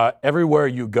 Everywhere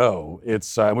you go,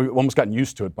 it's we've almost gotten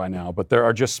used to it by now. But there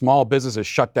are just small businesses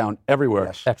shut down everywhere.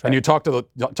 Yes, that's right. And you talk to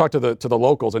the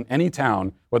locals in any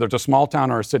town, whether it's a small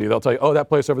town or a city, they'll tell you, "Oh, that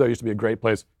place over there used to be a great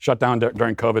place. Shut down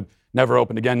during COVID, never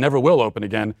opened again, never will open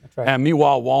again." That's right. And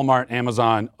meanwhile, Walmart,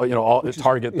 Amazon,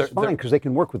 Target, it's fine because they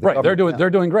can work with the right. government.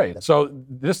 They're doing great. So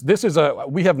this is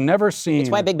we have never seen. It's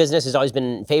why big business has always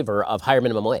been in favor of higher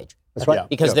minimum wage. That's right.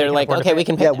 Because they're like, okay, we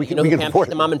can pay, we can afford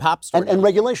the mom and pop store. And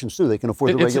regulations too. They can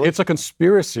afford the regulations. It's a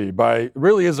conspiracy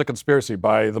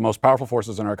by the most powerful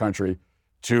forces in our country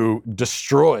to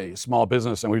destroy small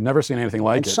business, and we've never seen anything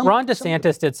like it. Ron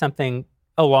DeSantis did something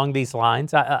along these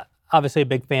lines. Obviously a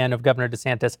big fan of Governor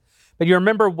DeSantis. But you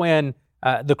remember when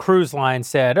the cruise line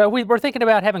said, we're thinking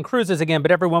about having cruises again,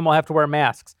 but everyone will have to wear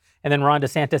masks. And then Ron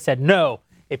DeSantis said, no,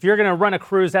 if you're going to run a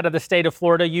cruise out of the state of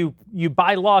Florida, you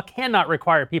by law cannot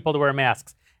require people to wear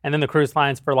masks. And then the cruise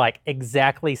lines for like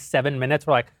exactly 7 minutes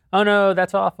were like, oh no,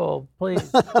 that's awful,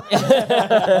 please. The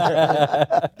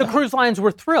cruise lines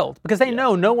were thrilled because they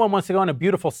know no one wants to go on a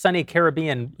beautiful sunny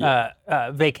Caribbean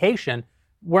vacation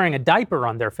wearing a diaper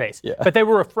on their face. Yeah. But they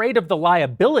were afraid of the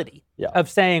liability of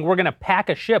saying we're going to pack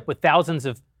a ship with thousands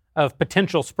of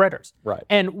potential spreaders. Right.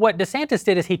 And what DeSantis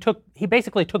did is he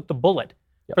basically took the bullet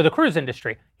for the cruise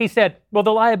industry. He said, well,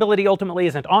 the liability ultimately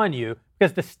isn't on you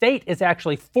because the state is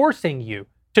actually forcing you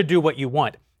to do what you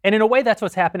want. And in a way, that's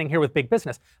what's happening here with big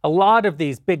business. A lot of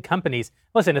these big companies,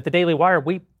 listen, at the Daily Wire,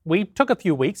 we took a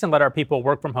few weeks and let our people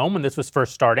work from home when this was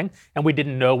first starting, and we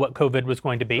didn't know what COVID was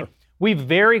going to be. Sure. We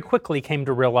very quickly came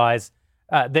to realize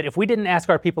that if we didn't ask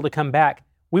our people to come back,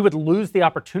 we would lose the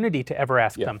opportunity to ever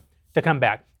ask them to come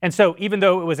back. And so even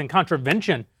though it was in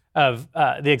contravention of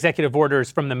the executive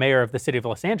orders from the mayor of the city of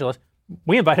Los Angeles,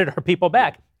 we invited our people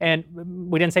back. And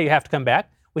we didn't say you have to come back.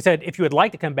 We said, if you would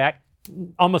like to come back,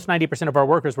 almost 90% of our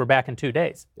workers were back in 2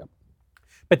 days. Yep.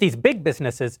 But these big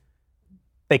businesses,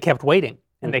 they kept waiting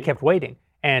and they kept waiting.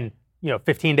 And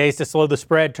 15 days to slow the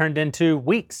spread turned into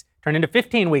weeks, turned into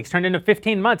 15 weeks, turned into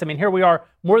 15 months. I mean, here we are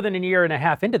more than a year and a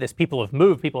half into this. People have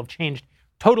moved, people have changed,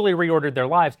 totally reordered their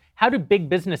lives. How do big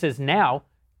businesses now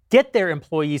get their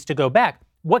employees to go back?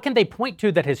 What can they point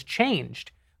to that has changed?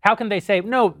 How can they say,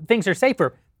 no, things are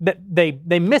safer? That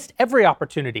they missed every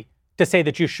opportunity to say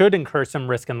that you should incur some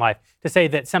risk in life, to say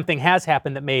that something has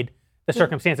happened that made the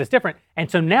circumstances different. And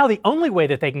so now the only way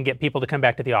that they can get people to come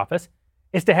back to the office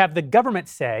is to have the government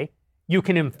say, you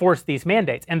can enforce these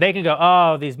mandates. And they can go,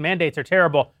 oh, these mandates are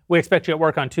terrible. We expect you at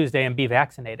work on Tuesday and be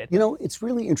vaccinated. It's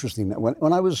really interesting that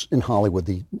when I was in Hollywood,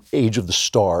 the age of the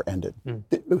star ended.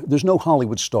 There's no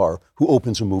Hollywood star who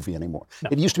opens a movie anymore. No.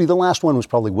 It used to be the last one was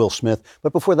probably Will Smith.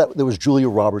 But before that, there was Julia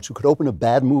Roberts, who could open a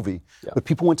bad movie, but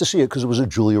people went to see it because it was a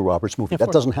Julia Roberts movie.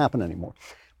 That doesn't happen anymore.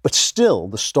 But still,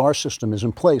 the star system is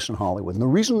in place in Hollywood. And the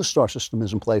reason the star system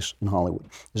is in place in Hollywood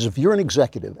is if you're an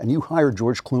executive and you hire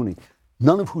George Clooney,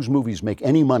 none of whose movies make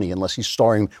any money unless he's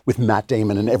starring with Matt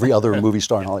Damon and every other movie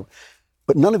star in Hollywood.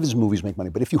 But none of his movies make money.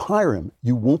 But if you hire him,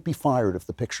 you won't be fired if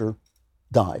the picture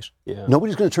dies. Yeah.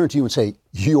 Nobody's going to turn to you and say,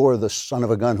 you're the son of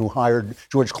a gun who hired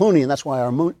George Clooney, and that's why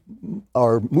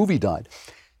our movie died.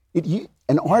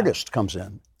 An artist comes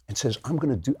in and says,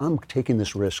 I'm taking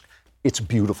this risk. It's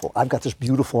beautiful. I've got this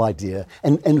beautiful idea.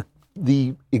 And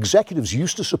the executives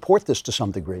used to support this to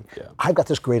some degree. Yeah. I've got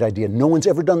this great idea. No one's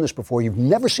ever done this before. You've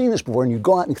never seen this before. And you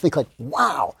go out and think like,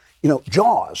 wow,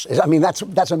 Jaws. I mean,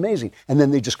 that's amazing. And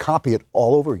then they just copy it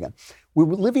all over again. We're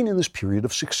living in this period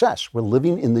of success. We're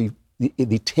living in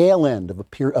the tail end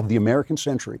of the American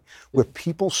century where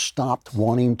people stopped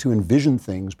wanting to envision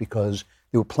things because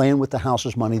they were playing with the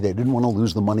house's money. They didn't want to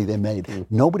lose the money they made.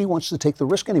 Nobody wants to take the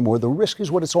risk anymore. The risk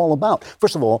is what it's all about.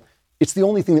 First of all, it's the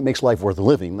only thing that makes life worth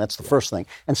living. That's the first thing.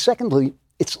 And secondly,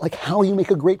 it's like how you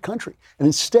make a great country. And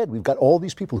instead, we've got all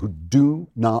these people who do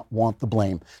not want the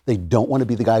blame. They don't want to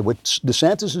be the guy. What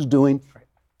DeSantis is doing,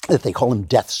 that they call him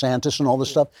Death Santis and all this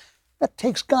stuff, that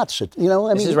takes guts.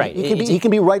 This is right. He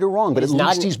can be right or wrong, but at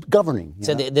least he's governing.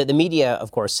 So the media, of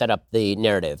course, set up the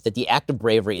narrative that the act of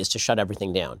bravery is to shut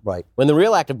everything down. Right. When the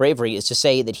real act of bravery is to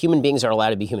say that human beings are allowed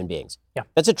to be human beings. Yeah.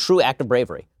 That's a true act of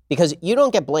bravery because you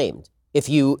don't get blamed if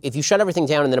you shut everything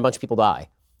down and then a bunch of people die.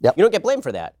 Yep. You don't get blamed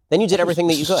for that. Then you did everything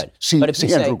that you could. But if you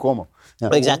say, Andrew Cuomo. Yeah.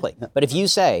 Exactly. Yeah. But if you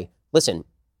say, listen,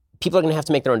 people are going to have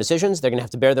to make their own decisions. They're going to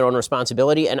have to bear their own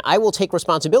responsibility. And I will take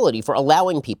responsibility for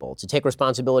allowing people to take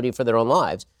responsibility for their own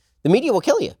lives. The media will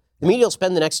kill you. The media will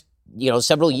spend the next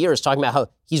several years talking about how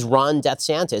he's Ron Death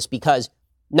Santis because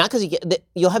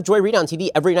you'll have Joy Reid on TV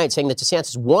every night saying that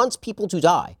DeSantis wants people to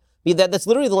die. That's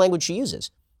literally the language she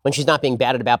uses when she's not being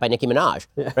batted about by Nicki Minaj,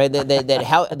 right?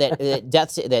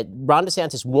 That Ron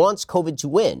DeSantis wants COVID to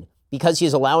win because he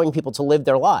is allowing people to live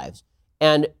their lives.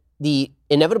 And the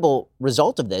inevitable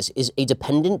result of this is a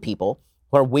dependent people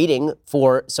who are waiting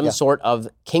for some sort of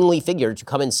kingly figure to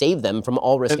come and save them from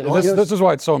all risk. This is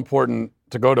why it's so important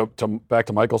to go to back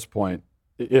to Michael's point.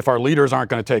 If our leaders aren't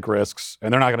going to take risks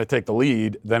and they're not going to take the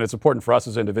lead, then it's important for us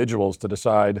as individuals to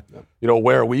decide,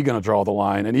 where are we going to draw the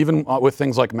line? And even with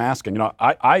things like masking,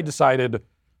 I decided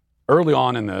early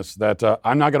on in this that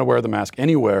I'm not going to wear the mask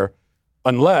anywhere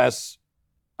unless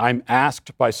I'm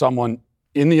asked by someone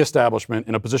in the establishment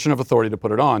in a position of authority to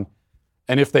put it on.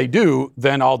 And if they do,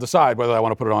 then I'll decide whether I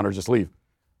want to put it on or just leave.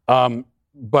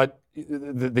 But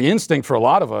the instinct for a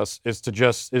lot of us is to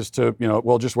just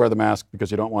wear the mask because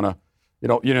you don't want to. You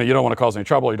don't want to cause any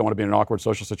trouble. You don't want to be in an awkward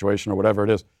social situation or whatever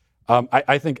it is.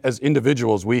 I think as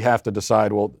individuals, we have to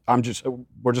decide, well,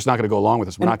 we're just not going to go along with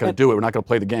this. We're not going to do it. We're not going to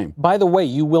play the game. By the way,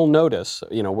 you will notice,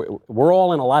 we're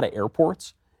all in a lot of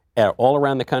airports all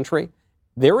around the country.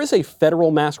 There is a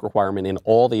federal mask requirement in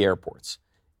all the airports.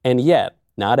 And yet,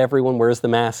 not everyone wears the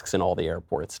masks in all the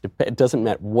airports. It doesn't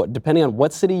matter depending on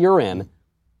what city you're in,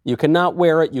 you cannot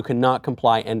wear it, you cannot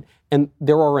comply. And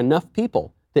there are enough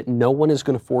people that no one is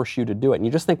going to force you to do it. And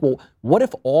you just think, well, what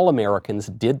if all Americans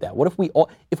did that? What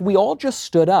if we all just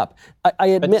stood up? I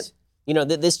admit,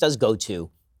 this does go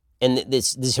to, and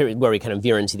this is where we kind of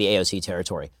veer into the AOC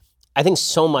territory. I think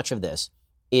so much of this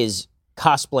is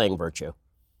cosplaying virtue.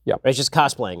 Yeah, right? It's just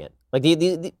cosplaying it. Like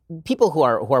the people who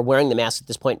are wearing the mask at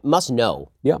this point must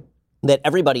know that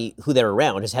everybody who they're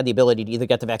around has had the ability to either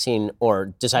get the vaccine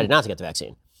or decided not to get the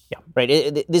vaccine. Yeah.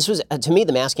 Right. This was, to me,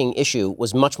 the masking issue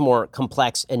was much more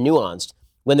complex and nuanced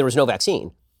when there was no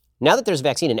vaccine. Now that there's a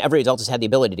vaccine and every adult has had the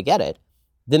ability to get it,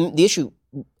 the issue,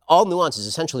 all nuance is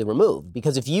essentially removed.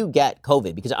 Because if you get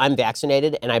COVID, because I'm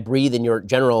vaccinated and I breathe in your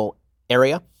general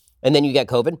area, and then you get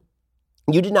COVID,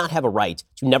 you did not have a right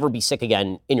to never be sick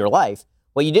again in your life.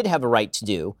 What you did have a right to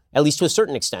do, at least to a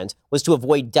certain extent, was to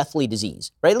avoid deathly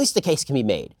disease, right? At least the case can be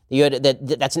made.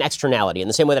 That's an externality. In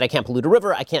the same way that I can't pollute a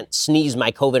river, I can't sneeze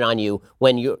my COVID on you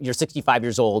when you're 65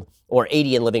 years old or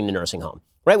 80 and living in a nursing home,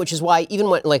 right? Which is why even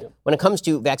when it comes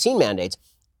to vaccine mandates,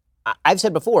 I've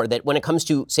said before that when it comes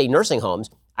to, say, nursing homes,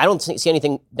 I don't see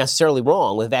anything necessarily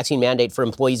wrong with a vaccine mandate for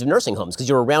employees of nursing homes because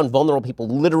you're around vulnerable people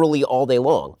literally all day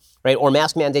long, right? Or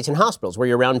mask mandates in hospitals where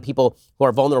you're around people who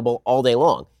are vulnerable all day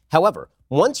long. However,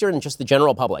 once you're in just the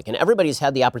general public and everybody's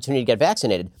had the opportunity to get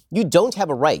vaccinated, you don't have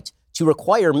a right to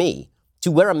require me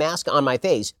to wear a mask on my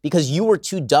face because you were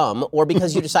too dumb or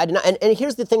because you decided not. And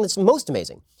here's the thing that's most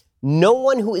amazing. No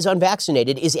one who is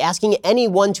unvaccinated is asking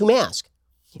anyone to mask.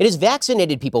 It is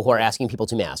vaccinated people who are asking people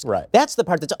to mask. Right. That's the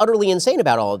part that's utterly insane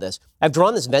about all of this. I've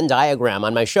drawn this Venn diagram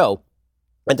on my show,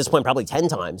 at this point probably 10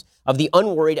 times, of the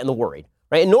unworried and the worried.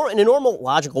 Right? In a normal,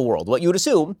 logical world, what you would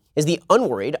assume is the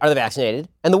unworried are the vaccinated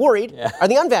and the worried are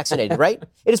the unvaccinated, right?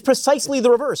 It is precisely the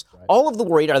reverse. Right. All of the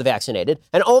worried are the vaccinated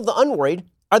and all of the unworried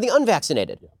are the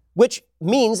unvaccinated, which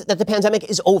means that the pandemic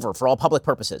is over for all public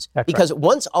purposes. That's because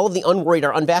once all of the unworried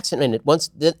are unvaccinated,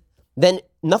 then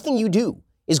nothing you do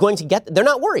is going to they're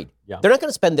not worried. Yeah. They're not going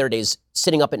to spend their days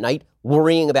sitting up at night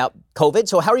worrying about COVID.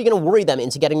 So how are you going to worry them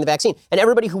into getting the vaccine? And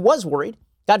everybody who was worried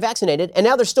got vaccinated, and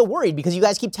now they're still worried because you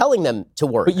guys keep telling them to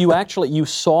worry. But you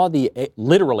saw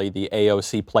literally the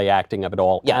AOC play acting of it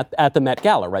all at the Met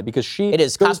Gala, right? Because it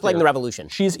is cosplaying the revolution.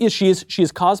 She is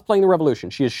cosplaying the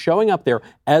revolution. She is showing up there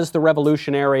as the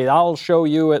revolutionary. I'll show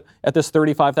you at this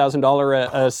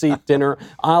 $35,000 seat dinner.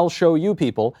 I'll show you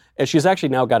people. And she's actually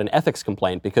now got an ethics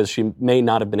complaint because she may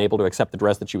not have been able to accept the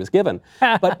dress that she was given.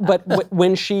 But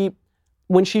when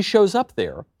she shows up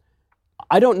there,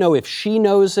 I don't know if she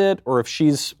knows it or if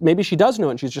maybe she does know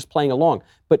it and she's just playing along.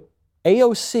 But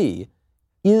AOC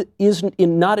is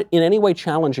not in any way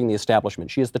challenging the establishment.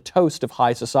 She is the toast of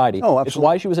high society. Oh, absolutely. It's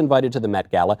why she was invited to the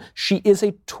Met Gala. She is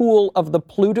a tool of the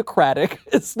plutocratic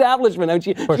establishment. I mean,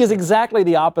 she is exactly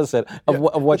the opposite of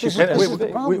what she's supposed to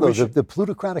be. The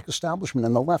plutocratic establishment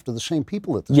and the left are the same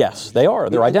people at this point. Yes, they are.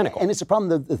 They're identical. And it's a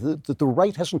problem that the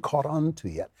right hasn't caught on to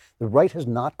yet. The right has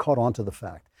not caught on to the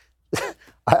fact.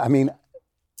 I mean,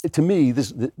 to me,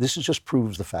 this just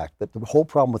proves the fact that the whole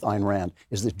problem with Ayn Rand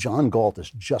is that John Galt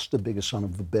is just as big a son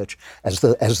of a bitch as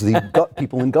the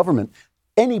people in government.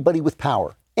 Anybody with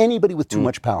power, anybody with too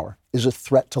much power is a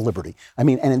threat to liberty. I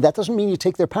mean, and that doesn't mean you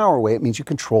take their power away. It means you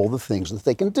control the things that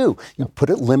they can do. You put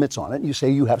limits on it, and you say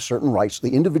you have certain rights.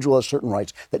 The individual has certain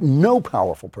rights that no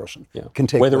powerful person can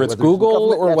take away. Whether it's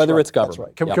Google or whether it's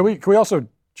government. That's right. Can we also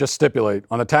just stipulate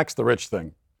on the tax the rich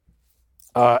thing?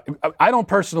 I don't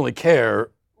personally care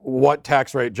what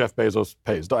tax rate Jeff Bezos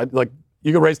pays.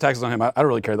 You could raise taxes on him. I don't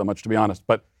really care that much, to be honest.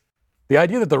 But the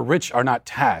idea that the rich are not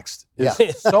taxed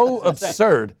is so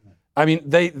absurd. I mean,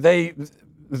 they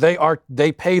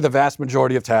pay the vast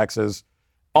majority of taxes.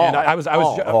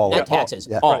 All net taxes.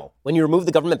 Yeah. All. Right. When you remove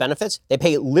the government benefits, they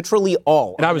pay literally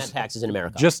all net taxes in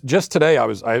America. Just today,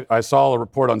 I saw a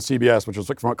report on CBS, which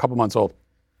was from a couple months old.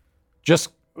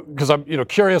 Just because I'm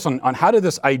curious on how did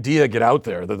this idea get out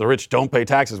there that the rich don't pay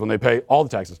taxes when they pay all the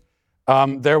taxes.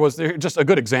 There was just a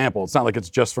good example. It's not like it's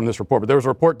just from this report, but there was a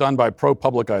report done by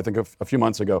ProPublica, I think a few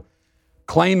months ago,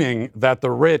 claiming that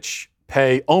the rich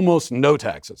pay almost no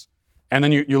taxes. And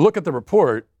then you look at the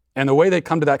report, and the way they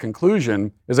come to that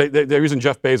conclusion is they're using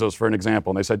Jeff Bezos for an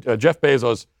example. And they said Jeff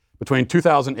Bezos, between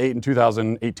 2008 and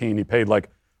 2018, he paid like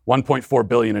 $1.4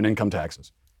 billion in income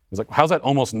taxes. It's like, how's that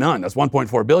almost none? That's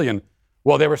 $1.4 billion.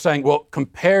 Well, they were saying,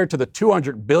 compared to the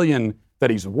 $200 billion that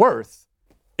he's worth,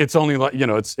 it's only like,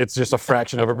 it's just a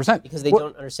fraction of a percent. Because they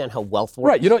don't understand how wealth works.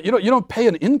 Right. You don't pay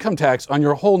an income tax on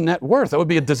your whole net worth. That would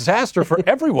be a disaster for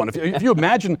everyone. If you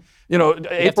imagine,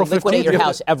 April 15th, liquidate your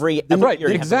house every right, year.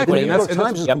 Exactly. The New York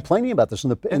Times is complaining about this in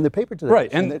the paper today. Right.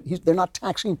 And they're not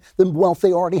taxing the wealth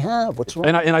they already have. What's wrong?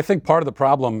 And I think part of the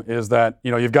problem is that,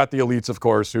 you've got the elites, of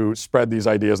course, who spread these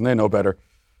ideas and they know better.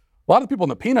 A lot of the people in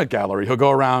the peanut gallery who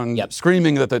go around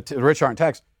screaming that the rich aren't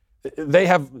taxed, they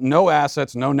have no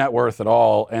assets, no net worth at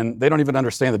all, and they don't even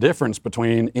understand the difference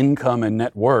between income and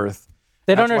net worth.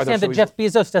 They don't understand that Jeff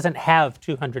Bezos doesn't have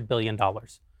 $200 billion.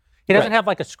 He doesn't have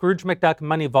like a Scrooge McDuck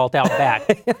money vault out back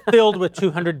filled with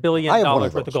 $200 billion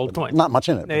worth of gold coins. Not much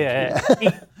in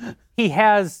it. He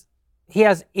has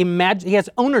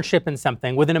ownership in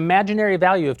something with an imaginary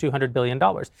value of $200 billion.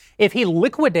 If he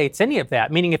liquidates any of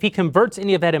that, meaning if he converts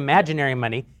any of that imaginary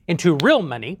money into real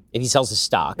money, if he sells his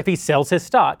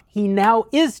stock, he now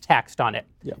is taxed on it.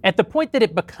 Yeah. At the point that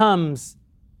it becomes...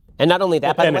 And not only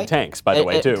that, by the way... And it tanks, by the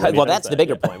way, too. Well, that's the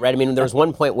bigger point, right? I mean, there was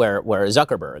one point where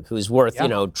Zuckerberg, who's worth,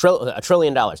 $1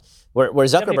 trillion, where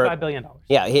Zuckerberg... $75 billion.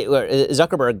 Yeah, where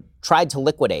Zuckerberg tried to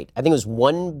liquidate, I think it was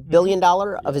 $1 billion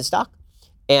of his stock.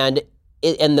 And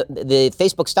the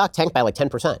Facebook stock tanked by like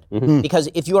 10%. Because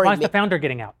if you are... Why is the founder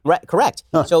getting out? Right, correct.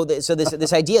 So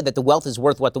this idea that the wealth is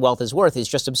worth what the wealth is worth is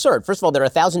just absurd. First of all, there are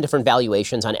 1,000 different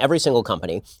valuations on every single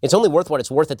company. It's only worth what it's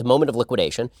worth at the moment of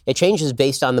liquidation. It changes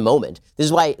based on the moment. This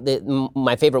is why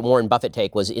my favorite Warren Buffett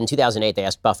take was in 2008, they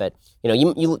asked Buffett,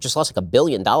 you just lost like $1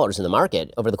 billion in the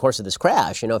market over the course of this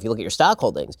crash. If you look at your stock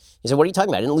holdings. He said, what are you talking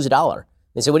about? I didn't lose $1.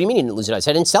 They said, what do you mean you didn't lose it? I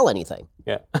said, I didn't sell anything.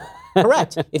 Yeah.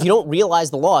 Correct. If you don't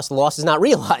realize the loss is not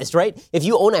realized, right? If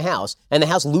you own a house and the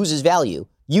house loses value,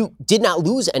 you did not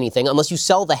lose anything unless you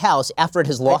sell the house after it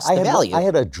has lost the value. I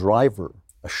had a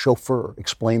chauffeur,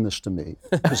 explain this to me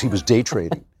because he was day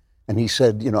trading. And he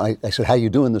said, I said, how you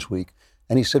doing this week?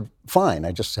 And he said, fine,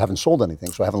 I just haven't sold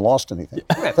anything, so I haven't lost anything.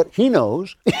 But he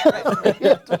knows.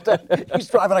 He's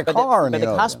driving a car. But the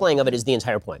cosplaying of it is the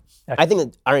entire point. I think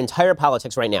that our entire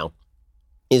politics right now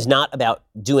is not about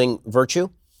doing virtue.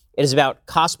 It is about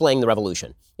cosplaying the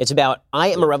revolution. It's about, I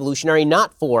am a revolutionary,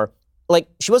 not for,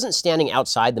 she wasn't standing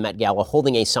outside the Met Gala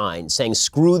holding a sign saying,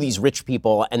 screw these rich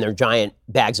people and their giant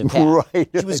bags of cash. Right.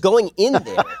 She was going in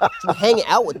there to hang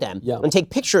out with them and take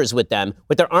pictures with them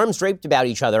with their arms draped about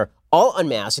each other, all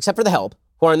unmasked, except for the help,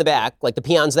 who are in the back, like the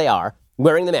peons they are,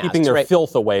 wearing the masks. Keeping their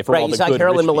filth away from all the good you saw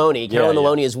Carolyn Maloney. People. Carolyn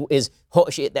Maloney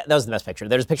that was the best picture.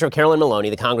 There's a picture of Carolyn Maloney,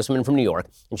 the congresswoman from New York,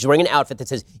 and she's wearing an outfit that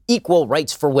says equal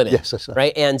rights for women. Yes,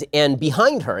 right? And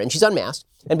behind her, and she's unmasked,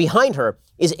 and behind her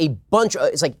is a bunch of,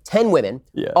 it's like 10 women,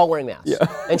 all wearing masks. Yeah.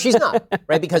 And she's not,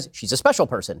 right? Because she's a special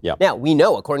person. Yeah. Now, we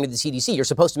know, according to the CDC, you're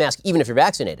supposed to mask even if you're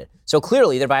vaccinated. So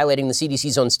clearly, they're violating the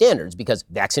CDC's own standards because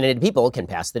vaccinated people can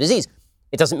pass the disease.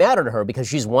 It doesn't matter to her because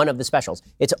she's one of the specials.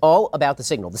 It's all about the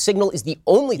signal. The signal is the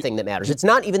only thing that matters. It's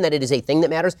not even that it is a thing that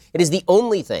matters. It is the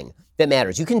only thing that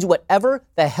matters. You can do whatever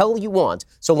the hell you want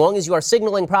so long as you are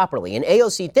signaling properly. And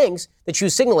AOC thinks that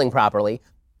she's signaling properly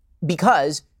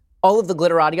because all of the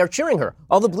glitterati are cheering her.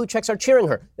 All the blue checks are cheering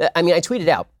her. I mean, I tweeted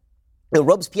out,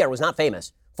 Robespierre was not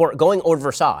famous for going over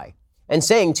Versailles and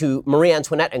saying to Marie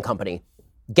Antoinette and company,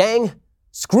 gang,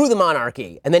 screw the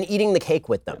monarchy, and then eating the cake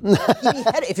with them.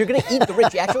 If you're going to eat the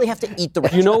rich, you actually have to eat the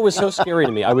rich. You know what was so scary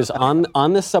to me? I was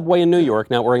on this subway in New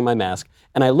York, not wearing my mask,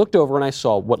 and I looked over and I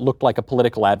saw what looked like a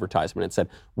political advertisement. It said,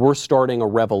 we're starting a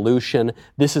revolution.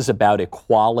 This is about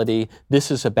equality.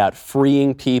 This is about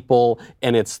freeing people.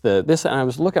 And it's this. And I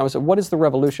was looking, I was like, what is the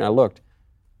revolution? I looked.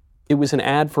 It was an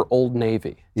ad for Old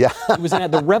Navy. Yeah. It was an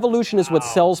ad. The revolution is what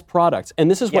sells products.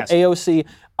 And this is what AOC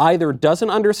either doesn't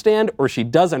understand or she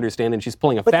does understand, and she's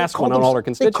pulling a fast one on all her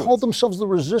constituents. They called themselves the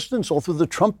resistance all through the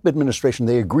Trump administration.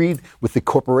 They agreed with the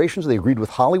corporations. They agreed with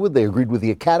Hollywood. They agreed with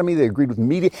the Academy. They agreed with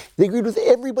media. They agreed with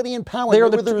everybody in power. They're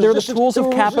the tools of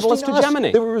capitalist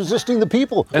hegemony. They were resisting the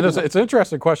people. And it's an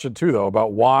interesting question, too, though,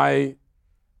 about why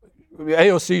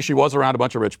AOC, she was around a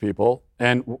bunch of rich people,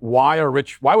 and why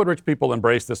would rich people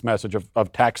embrace this message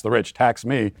of tax the rich, tax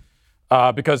me?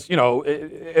 Because,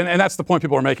 and that's the point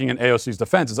people are making in AOC's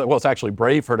defense, is that, well, it's actually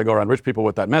brave for her to go around rich people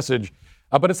with that message,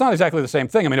 but it's not exactly the same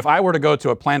thing. I mean, if I were to go to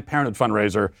a Planned Parenthood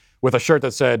fundraiser with a shirt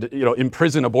that said,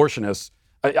 imprison abortionists,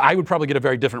 I would probably get a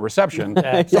very different reception.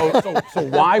 So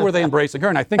why were they embracing her?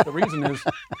 And I think the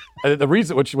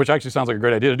reason is, which actually sounds like a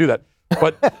great idea to do that,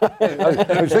 but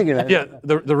I was thinking that. Yeah,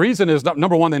 the reason is,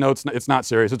 number one, they know it's not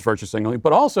serious, it's virtue signaling,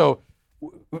 but also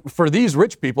for these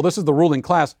rich people, this is the ruling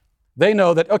class, they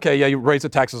know that, okay, yeah, you raise the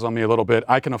taxes on me a little bit,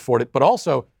 I can afford it, but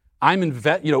also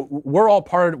we're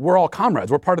all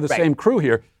comrades. We're part of the same crew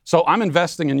here. So I'm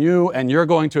investing in you, and you're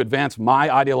going to advance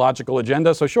my ideological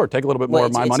agenda. So sure, take a little bit more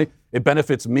of my money. It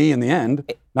benefits me in the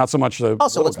end, not so much the.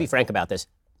 Also, let's be frank about this.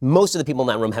 Most of the people in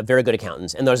that room have very good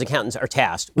accountants, and those accountants are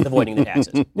tasked with avoiding the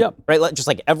taxes. Yep. Right? Just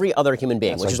like every other human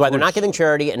being, which is why they're not giving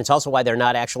charity, and it's also why they're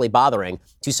not actually bothering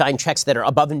to sign checks that are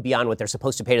above and beyond what they're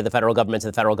supposed to pay to the federal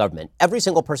government. Every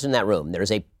single person in that room, there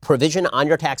is a provision on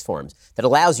your tax forms that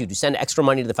allows you to send extra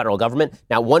money to the federal government.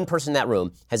 Not one person in that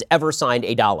room has ever signed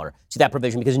 $1 to that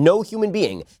provision, because no human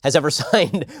being has ever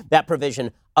signed that provision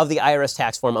of the IRS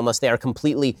tax form unless they are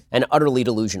completely and utterly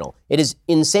delusional. It is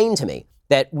insane to me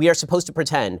that we are supposed to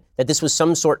pretend that this was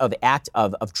some sort of act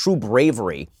of true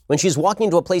bravery when she's walking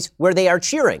into a place where they are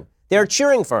cheering. They are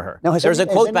cheering for her. Now, There's a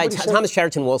quote by Thomas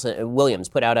Chatterton Williams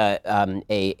put out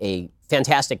a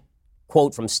fantastic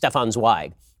quote from Stefan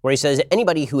Zweig, where he says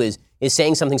anybody who is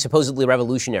saying something supposedly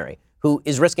revolutionary, who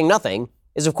is risking nothing,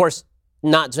 is of course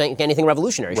not saying anything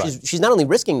revolutionary. Right. She's not only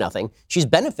risking nothing, she's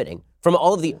benefiting from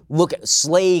all of the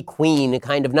slay queen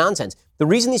kind of nonsense. The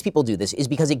reason these people do this is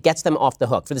because it gets them off the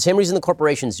hook, for the same reason the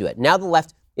corporations do it. Now the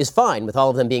left is fine with all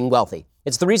of them being wealthy.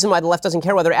 It's the reason why the left doesn't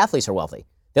care whether athletes are wealthy.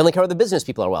 They only care whether business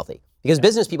people are wealthy, because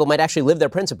business people might actually live their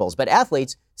principles, but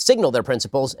athletes signal their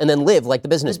principles and then live like the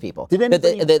business people. Did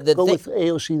anybody go with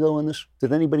AOC, though, in this?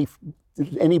 Did anybody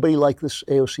like this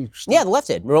AOC stuff? Yeah, the left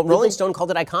did. Rolling Stone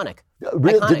called it iconic.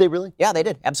 Really? Did they really? Yeah, they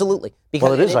did. Absolutely.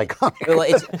 Because it is iconic.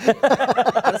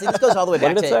 Honestly, this goes all the way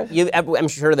back to, I'm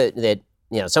sure that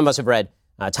some of us have read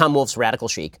Tom Wolfe's Radical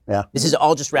Chic. Yeah. This is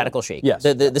all just Radical Chic. Yes.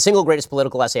 The single greatest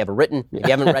political essay ever written. If you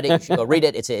haven't read it, you should go read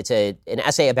it. It's an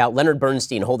essay about Leonard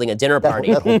Bernstein holding a dinner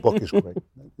party. That whole book is great.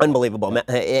 Unbelievable.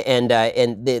 And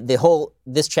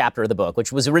this chapter of the book,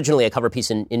 which was originally a cover piece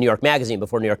in New York Magazine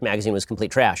before New York Magazine was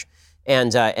complete trash.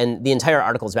 And the entire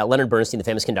article is about Leonard Bernstein, the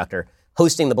famous conductor,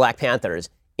 hosting the Black Panthers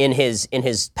in his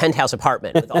penthouse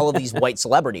apartment with all of these white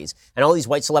celebrities. And all these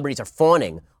white celebrities are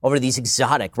fawning over these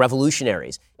exotic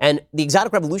revolutionaries. And the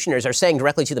exotic revolutionaries are saying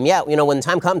directly to them, when the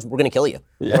time comes, we're going to kill you.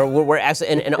 Yeah. We're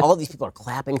and all of these people are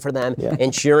clapping for them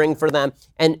and cheering for them.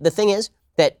 And the thing is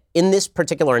that in this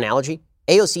particular analogy,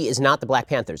 AOC is not the Black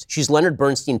Panthers. She's Leonard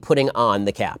Bernstein putting on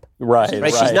the cap. Right.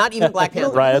 She's not even Black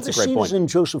Panther. Right, that's a great point. The scene is in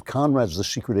Joseph Conrad's The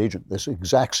Secret Agent, this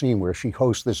exact scene where she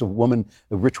hosts, there's a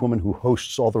rich woman who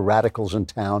hosts all the radicals in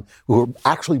town who are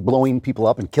actually blowing people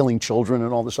up and killing children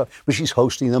and all this stuff, but she's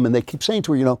hosting them and they keep saying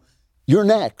to her, you're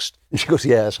next. And she goes,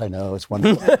 yes, I know, it's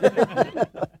wonderful.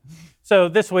 So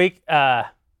this week, I'm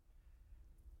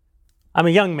a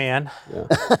young man,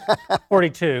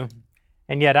 42.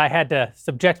 And yet I had to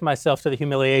subject myself to the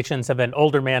humiliations of an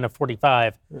older man of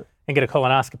 45 and get a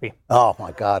colonoscopy. Oh,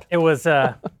 my God. It was...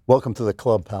 welcome to the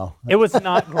club, pal. It was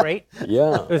not great.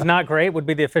 Yeah. It was not great, would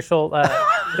be the official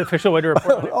way to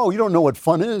report on it. Oh, you don't know what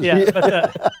fun is. Yeah.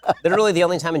 But, literally the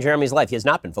only time in Jeremy's life he has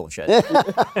not been full of shit.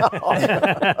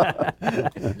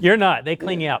 You're not. They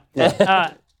clean you up.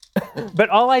 But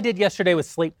all I did yesterday was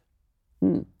sleep.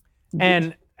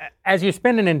 And as you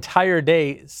spend an entire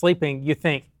day sleeping, you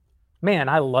think, man,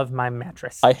 I love my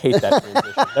mattress. I hate that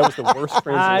transition. That was the worst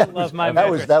transition. I love my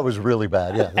mattress. That was really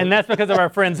bad, yeah. And that's because of our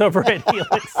friends over at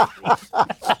Helix Sleep.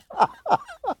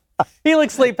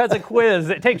 Helix Sleep has a quiz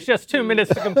that takes just 2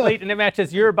 minutes to complete, and it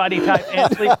matches your body type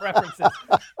and sleep preferences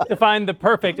to find the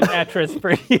perfect mattress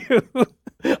for you.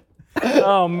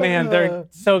 Oh, man, they're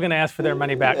so going to ask for their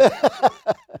money back.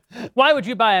 Why would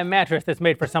you buy a mattress that's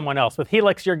made for someone else? With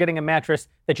Helix, you're getting a mattress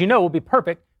that you know will be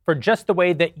perfect for just the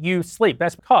way that you sleep.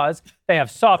 That's because they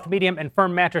have soft, medium, and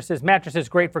firm mattresses. Mattresses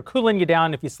great for cooling you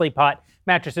down if you sleep hot.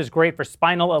 Mattresses great for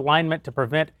spinal alignment to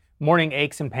prevent morning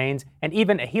aches and pains. And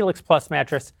even a Helix Plus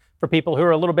mattress for people who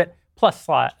are a little bit plus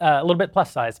size.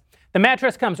 The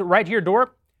mattress comes right to your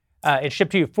door. It's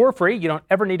shipped to you for free. You don't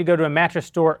ever need to go to a mattress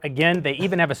store again. They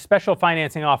even have a special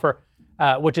financing offer,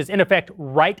 which is in effect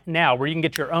right now, where you can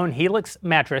get your own Helix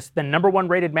mattress, the #1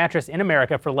 rated mattress in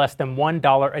America, for less than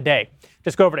 $1 a day.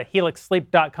 Just go over to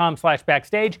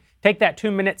helixsleep.com/backstage. Take that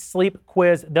 2-minute sleep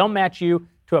quiz. They'll match you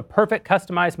to a perfect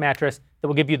customized mattress that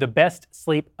will give you the best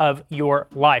sleep of your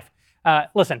life.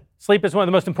 Listen, sleep is one of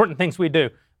the most important things we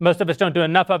do. Most of us don't do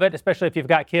enough of it, especially if you've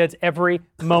got kids. Every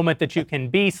moment that you can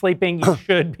be sleeping, you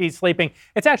should be sleeping.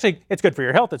 It's good for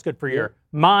your health. It's good for your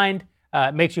mind.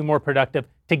 Makes you more productive.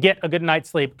 To get a good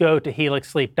night's sleep, go to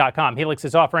helixsleep.com. Helix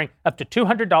is offering up to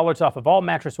 $200 off of all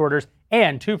mattress orders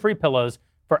and 2 free pillows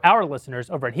for our listeners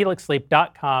over at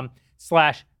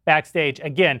helixsleep.com/backstage.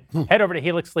 Again, head over to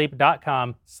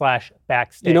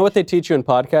helixsleep.com/backstage. You know what they teach you in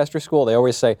podcaster school? They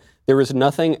always say, There is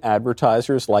nothing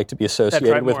advertisers like to be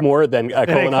associated with more than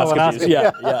colonoscopies. Yeah.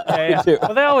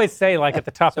 Well, they always say, like, at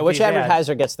the top of the ad. So which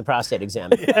advertiser gets the prostate exam?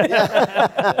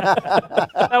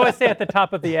 I always say at the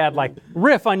top of the ad, like,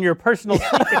 riff on your personal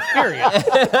sleep experience.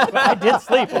 I did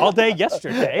sleep all day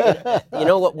yesterday. You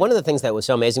know what? One of the things that was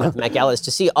so amazing with the Met Gala is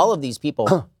to see all of these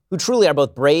people who truly are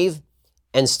both brave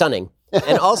and stunning,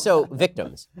 and also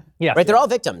victims. Yeah. Right? They're all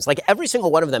victims. Like, every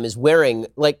single one of them is wearing,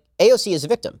 like, AOC is a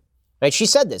victim. Right? She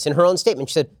said this in her own statement.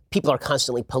 She said, people are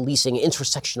constantly policing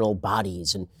intersectional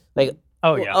bodies and, like,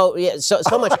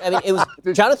 so much. I mean, it was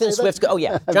Jonathan Swift.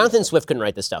 Jonathan Swift couldn't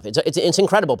write this stuff. It's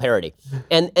incredible parody.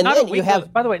 And then you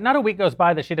have. By the way, not a week goes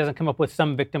by that she doesn't come up with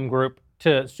some victim group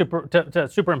to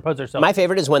superimpose herself. My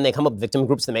favorite is when they come up with victim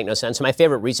groups that make no sense. My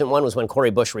favorite recent one was when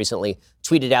Cori Bush recently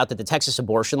tweeted out that the Texas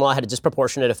abortion law had a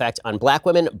disproportionate effect on black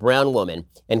women, brown women,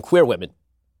 and queer women.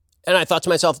 And I thought to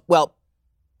myself, well,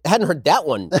 I hadn't heard that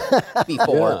one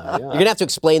before. You're going to have to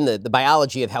explain the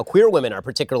biology of how queer women are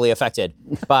particularly affected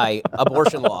by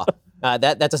abortion law.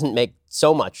 That doesn't make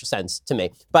so much sense to me.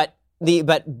 But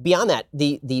beyond that,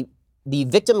 the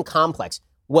victim complex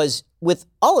was with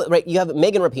all right. You have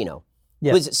Megan Rapinoe,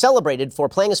 who was celebrated for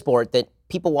playing a sport that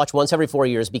people watch once every 4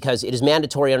 years because it is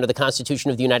mandatory under the Constitution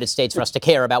of the United States for us to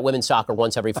care about women's soccer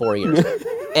once every 4 years.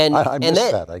 And I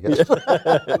missed that, I guess.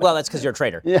 Well, that's because you're a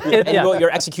traitor.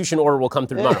 Your execution order will come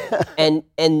through tomorrow. And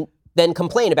then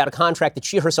complain about a contract that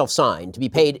she herself signed to be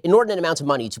paid inordinate amounts of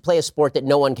money to play a sport that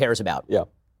no one cares about. Yeah.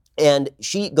 And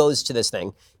she goes to this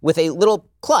thing with a little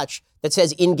clutch that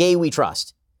says, "In gay we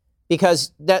trust,"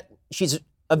 because that she's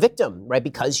a victim, right?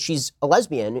 Because she's a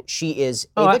lesbian, she is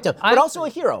a victim, but also a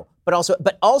hero.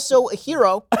 But also a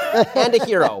hero and a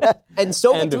hero. And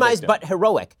so victimized but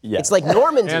heroic. Yes. It's like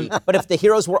Normandy, but if the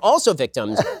heroes were also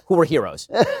victims, who were heroes?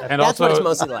 And that's also, what it's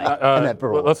mostly like.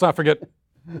 Let's not forget,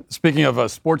 speaking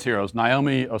of sports heroes,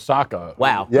 Naomi Osaka.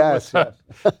 Wow. Yes.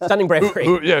 Stunning bravery.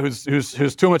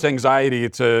 Who's too much anxiety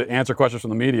to answer questions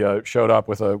from the media, showed up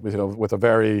with a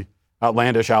very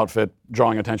outlandish outfit,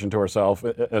 drawing attention to herself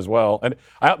as well. And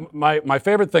my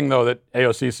favorite thing, though, that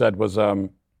AOC said was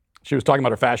she was talking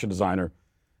about her fashion designer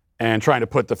and trying to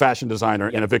put the fashion designer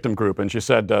in a victim group. And she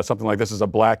said something like, "This is a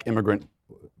black immigrant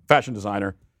fashion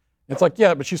designer." It's like,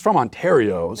 yeah, but she's from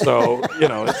Ontario, so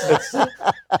it's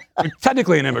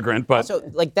technically an immigrant, but so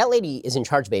like that lady is in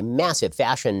charge of a massive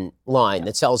fashion line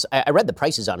that sells. I read the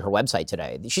prices on her website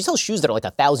today. She sells shoes that are like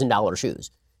 $1,000 shoes.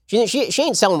 She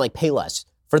ain't selling like Payless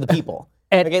for the people.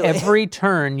 At every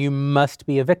turn, you must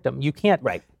be a victim. You can't.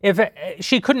 Right. If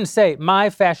she couldn't say, "My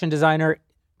fashion designer,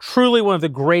 truly one of the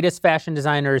greatest fashion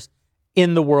designers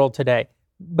in the world today,"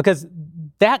 because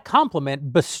that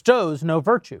compliment bestows no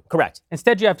virtue. Correct.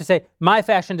 Instead, you have to say, "My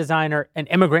fashion designer, an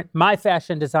immigrant. My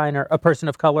fashion designer, a person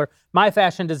of color. My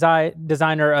fashion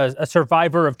designer, a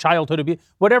survivor of childhood abuse."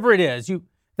 Whatever it is,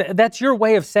 that's your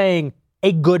way of saying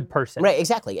a good person. Right,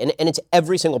 exactly. And it's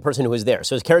every single person who was there.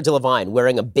 So it's Cara Delevingne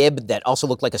wearing a bib that also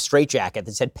looked like a straitjacket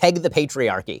that said, "Peg the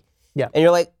patriarchy." Yeah. And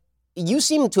you're like, you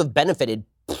seem to have benefited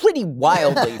pretty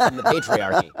wildly from the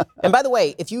patriarchy. And by the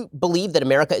way, if you believe that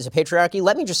America is a patriarchy,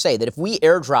 let me just say that if we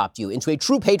airdropped you into a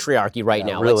true patriarchy right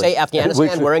now, really. let's say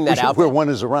Afghanistan wearing that outfit, where one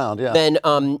is around, then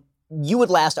you would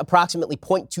last approximately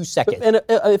 0.2 seconds. And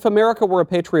if America were a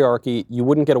patriarchy, you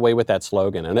wouldn't get away with that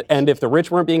slogan. And if the rich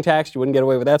weren't being taxed, you wouldn't get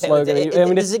away with that slogan.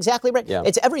 This is exactly right. Yeah.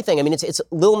 It's everything. I mean, it's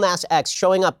Lil Nas X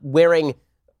showing up wearing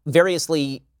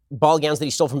variously ball gowns that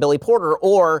he stole from Billy Porter,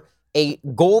 or a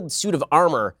gold suit of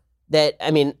armor that,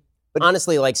 I mean,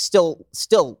 honestly, like still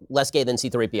less gay than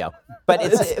C-3PO. But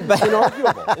it's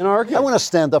inarguable. I want to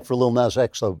stand up for Lil Nas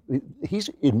X, though. He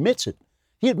admits it.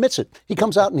 He admits it. He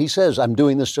comes out and he says, "I'm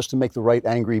doing this just to make the right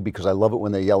angry because I love it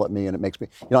when they yell at me and it makes me,"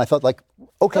 I thought, like,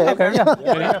 okay.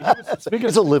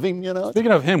 It's a living,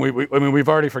 Speaking of him, we've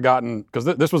already forgotten, because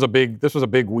this was a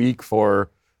big week for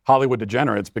Hollywood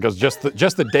degenerates, because just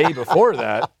the day before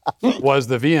that was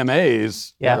the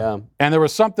VMAs. Yeah. And there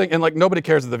was something, and like nobody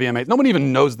cares that the VMAs, nobody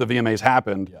even knows the VMAs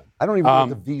happened. Yeah. I don't even know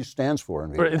what the V stands for.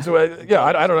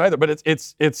 I don't either. But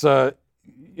it's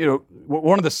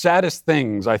one of the saddest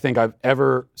things I think I've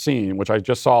ever seen, which I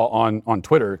just saw on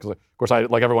Twitter, because of course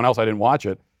like everyone else, I didn't watch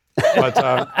it.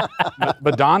 But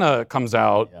Madonna comes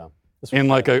out in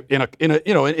like in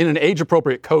an age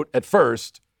appropriate coat at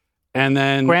first, and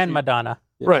then Grand Madonna.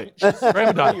 Right. She's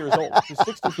 63 years old. She's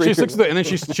 63. She's 63, and then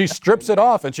she strips it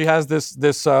off, and she has this.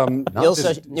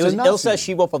 Ilsa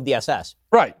She-Wolf of the SS.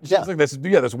 Right. She's like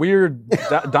this weird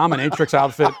dominatrix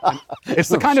outfit. And it's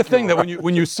the kind of thing that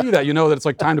when you see that, you know that it's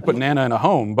like time to put Nana in a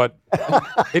home. But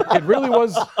it really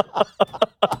was.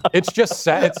 It's just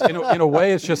sad. It's in a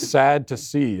way, it's just sad to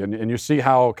see, and you see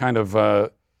how kind of.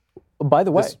 By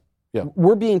the way, Yeah.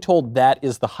 We're being told that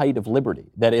is the height of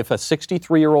liberty, that if a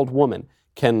 63-year-old woman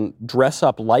can dress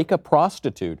up like a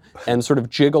prostitute and sort of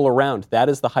jiggle around, that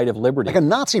is the height of liberty. Like a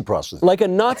Nazi prostitute. Like a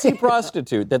Nazi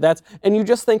prostitute. And you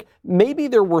just think maybe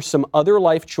there were some other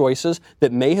life choices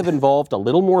that may have involved a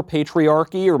little more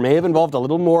patriarchy or may have involved a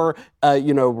little more,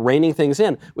 reining things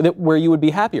in, where you would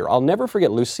be happier. I'll never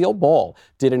forget, Lucille Ball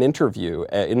did an interview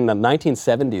in the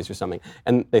 1970s or something,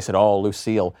 and they said, "Oh,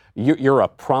 Lucille, you're a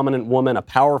prominent woman, a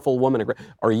powerful woman.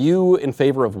 Are you in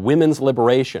favor of women's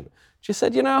liberation?" She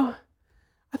said,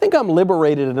 I think I'm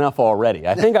liberated enough already.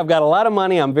 I think I've got a lot of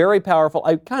money. I'm very powerful.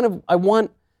 I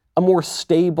want a more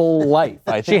stable life.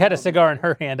 I think. She had a cigar in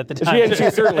her hand at the time. She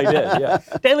certainly did, yeah.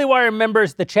 Daily Wire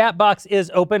members, the chat box is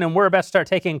open, and we're about to start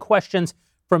taking questions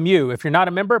from you. If you're not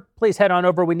a member, please head on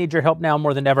over. We need your help now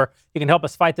more than ever. You can help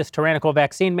us fight this tyrannical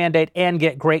vaccine mandate and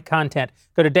get great content.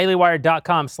 Go to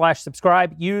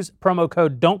dailywire.com/subscribe. Use promo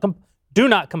code do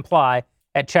not comply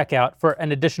at checkout for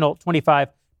an additional 25%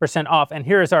 off. And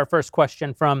here is our first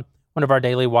question from one of our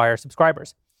Daily Wire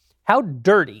subscribers. How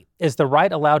dirty is the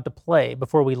right allowed to play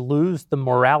before we lose the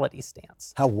morality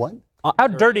stance? How what? How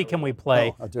dirty can we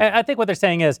play? I think what they're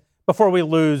saying is before we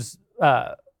lose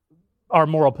our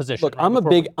moral position. Look, I'm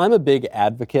a big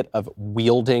advocate of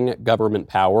wielding government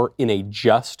power in a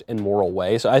just and moral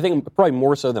way. So I think probably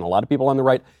more so than a lot of people on the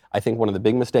right, I think one of the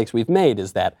big mistakes we've made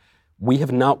is that we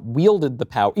have not wielded the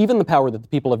power, even the power that the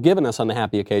people have given us on the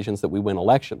happy occasions that we win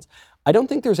elections. I don't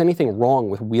think there's anything wrong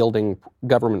with wielding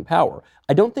government power.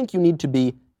 I don't think you need to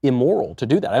be immoral to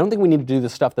do that. I don't think we need to do the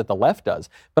stuff that the left does.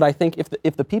 But I think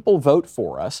if the people vote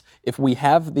for us, if we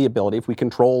have the ability, if we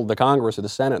control the Congress or the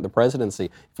Senate, the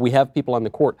presidency, if we have people on the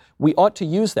court, we ought to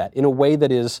use that in a way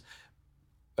that is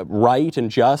right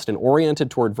and just and oriented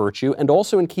toward virtue, and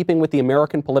also in keeping with the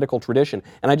American political tradition.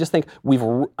 And I just think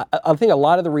I think a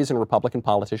lot of the reason Republican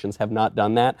politicians have not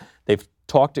done that, they've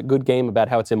talked a good game about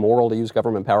how it's immoral to use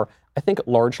government power. I think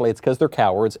largely it's because they're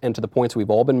cowards, and to the points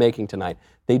we've all been making tonight,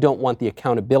 they don't want the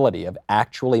accountability of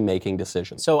actually making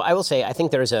decisions. So I will say, I think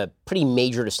there's a pretty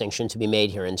major distinction to be made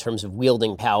here in terms of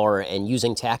wielding power and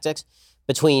using tactics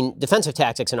between defensive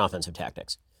tactics and offensive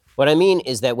tactics. What I mean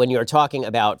is that when you're talking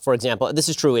about, for example, this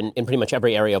is true in pretty much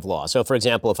every area of law. So, for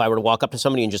example, if I were to walk up to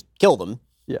somebody and just kill them,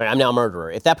 right, I'm now a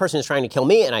murderer. If that person is trying to kill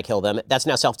me and I kill them, that's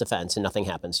now self-defense and nothing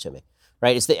happens to me,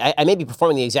 right? I may be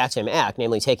performing the exact same act,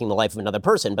 namely taking the life of another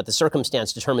person, but the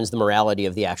circumstance determines the morality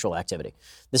of the actual activity.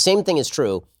 The same thing is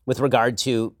true with regard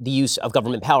to the use of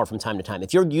government power from time to time.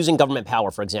 If you're using government power,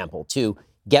 for example, to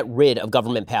get rid of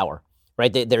government power,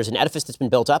 right? There's an edifice that's been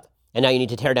built up, and now you need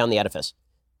to tear down the edifice.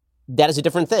 That is a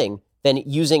different thing than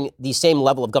using the same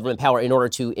level of government power in order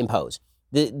to impose.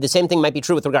 The same thing might be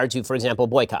true with regard to, for example,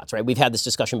 boycotts, right? We've had this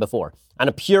discussion before. On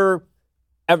a pure,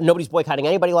 nobody's boycotting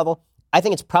anybody level, I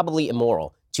think it's probably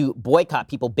immoral to boycott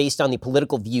people based on the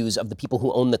political views of the people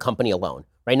who own the company alone,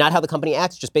 right? Not how the company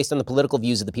acts, just based on the political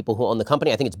views of the people who own the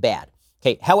company. I think it's bad.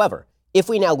 Okay. However, if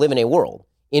we now live in a world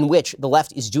in which the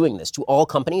left is doing this to all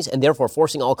companies and therefore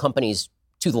forcing all companies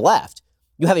to the left,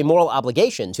 you have a moral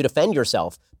obligation to defend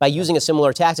yourself by using a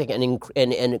similar tactic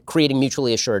and creating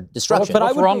mutually assured destruction. But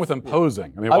what's wrong with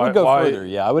imposing? I would go further.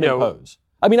 Yeah, I would impose.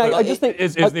 I mean, I just think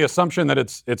is the assumption that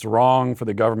it's wrong for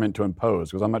the government to impose,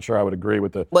 because I'm not sure I would agree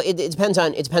with the. Well, it depends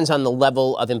on the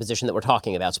level of imposition that we're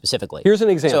talking about specifically. Here's an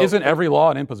example. So, isn't every law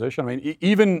an imposition? I mean,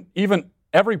 even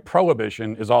every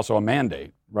prohibition is also a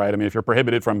mandate, right? I mean, if you're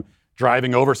prohibited from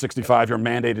driving over 65, you're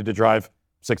mandated to drive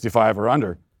 65 or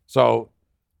under. So.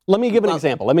 Let me give an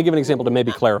example. Let me give an example to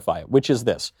maybe clarify it, which is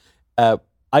this.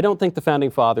 I don't think the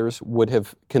Founding Fathers would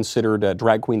have considered a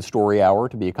drag queen story hour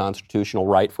to be a constitutional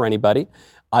right for anybody.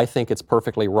 I think it's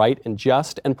perfectly right and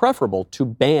just and preferable to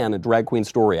ban a drag queen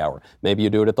story hour. Maybe you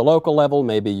do it at the local level.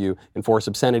 Maybe you enforce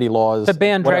obscenity laws. To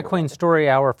ban drag queen story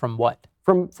hour from what?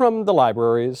 From the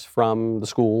libraries, from the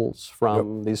schools,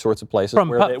 from these sorts of places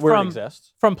where it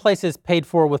exists. From places paid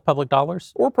for with public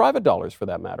dollars? Or private dollars, for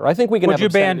that matter. I think we can Would you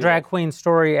ban drag queen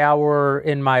story hour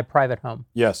in my private home?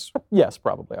 Yes. Yes,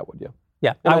 probably I would, yeah.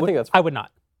 Yeah, I think that's I would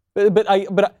not. But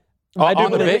I do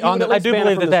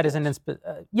believe that is an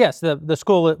yes, the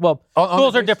school,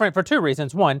 schools are different for two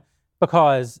reasons. One,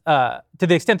 because to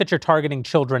the extent that you're targeting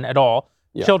children at all,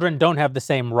 children don't have the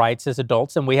same rights as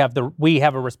adults, and we have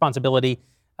a responsibility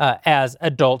as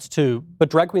adults to. But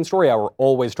Drag Queen Story Hour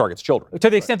always targets children. To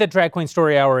the extent that Drag Queen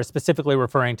Story Hour is specifically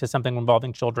referring to something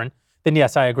involving children, then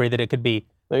yes, I agree that it could be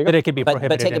prohibited.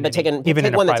 But take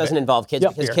one that doesn't involve kids,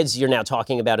 because kids you're now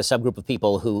talking about a subgroup of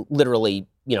people who literally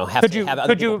have to have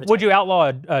other people protect. Would you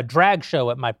outlaw a drag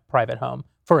show at my private home?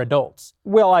 for adults.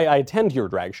 Well, I attend your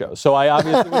drag show, so I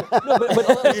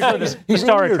obviously... He's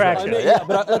star attraction.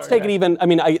 But let's take it even...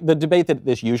 the debate that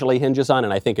this usually hinges on,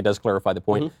 and I think it does clarify the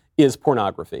point, is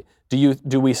pornography.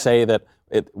 Do we say that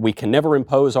we can never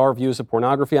impose our views of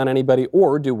pornography on anybody,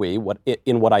 or do we,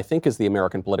 in what I think is the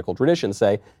American political tradition,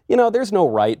 say, there's no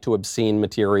right to obscene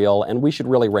material, and we should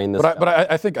really rein this down? But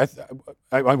I think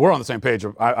we're on the same page.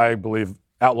 I believe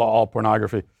outlaw all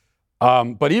pornography.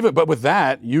 But with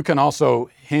that, you can also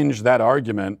hinge that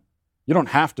argument. You don't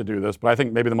have to do this, but I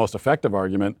think maybe the most effective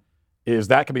argument is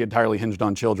that can be entirely hinged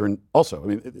on children also. I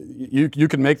mean, you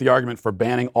can make the argument for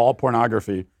banning all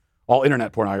pornography, all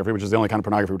internet pornography, which is the only kind of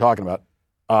pornography we're talking about,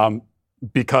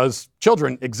 because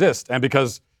children exist and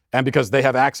because they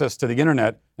have access to the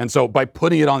internet. And so by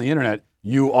putting it on the internet,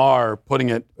 you are putting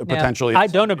it potentially... I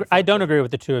don't agree with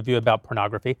the two of you about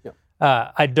pornography. Yeah.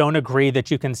 I don't agree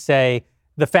that you can say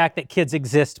the fact that kids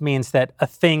exist means that a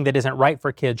thing that isn't right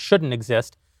for kids shouldn't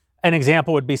exist. An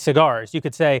example would be cigars. You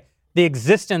could say the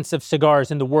existence of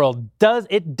cigars in the world does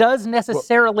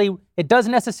necessarily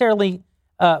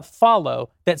follow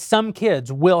that some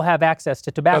kids will have access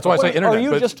to tobacco. That's why I say internet. Are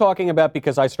you just talking about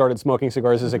because I started smoking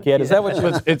cigars as a kid? Is that what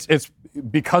you... It's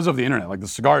because of the internet. Like the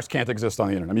cigars can't exist on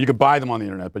the internet. I mean, you could buy them on the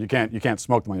internet, but you can't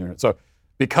smoke them on the internet. So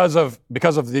because of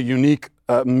the unique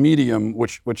medium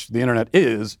which the internet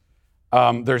is,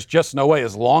 there's just no way,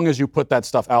 as long as you put that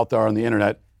stuff out there on the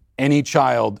internet, any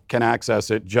child can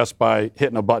access it just by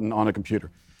hitting a button on a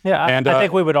computer. Yeah, I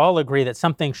think we would all agree that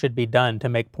something should be done to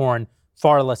make porn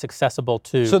far less accessible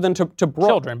to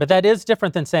children. But that is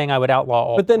different than saying I would outlaw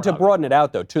all. But then to broaden it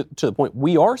out, though, to the point,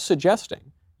 we are suggesting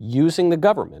using the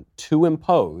government to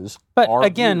impose. But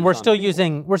again, we're still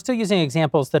using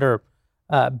examples that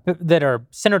are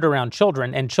centered around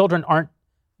children, and children aren't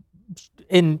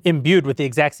imbued with the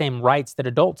exact same rights that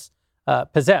adults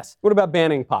possess. What about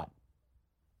banning pot?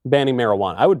 Banning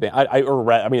marijuana? I would ban.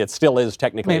 I mean, it still is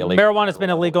technically illegal. Marijuana's been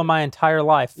illegal my entire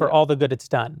life for all the good it's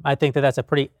done. I think that's a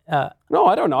pretty no,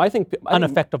 I don't know. I think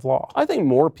ineffective law. I think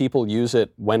more people use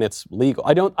it when it's legal.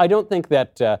 I don't think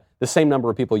that the same number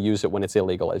of people use it when it's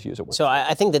illegal as use it when. So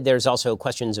I think that there's also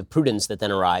questions of prudence that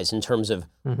then arise in terms of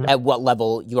at what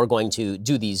level you are going to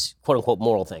do these quote unquote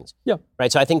moral things. Yeah.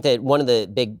 Right. So I think that one of the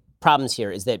big problems here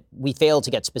is that we fail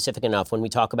to get specific enough when we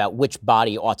talk about which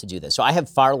body ought to do this. So I have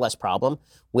far less problem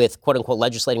with quote-unquote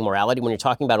legislating morality when you're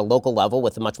talking about a local level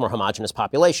with a much more homogenous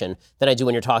population than I do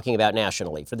when you're talking about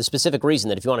nationally, for the specific reason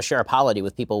that if you want to share a polity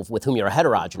with people with whom you're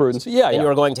heterogeneous, then you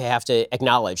are going to have to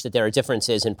acknowledge that there are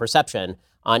differences in perception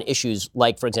on issues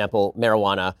like, for example,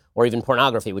 marijuana or even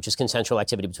pornography, which is consensual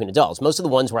activity between adults. Most of the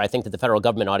ones where I think that the federal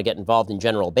government ought to get involved in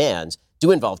general bans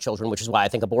do involve children, which is why I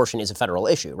think abortion is a federal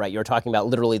issue, right? You're talking about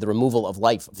literally the removal of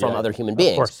life from other human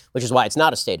beings, which is why it's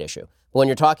not a state issue. But when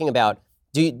you're talking about,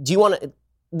 do you want to,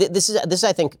 this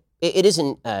I think, it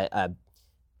isn't a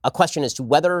question as to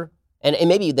whether, and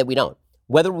maybe that we don't,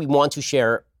 whether we want to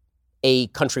share a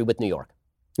country with New York.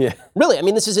 Yeah. Really, I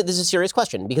mean, this is a serious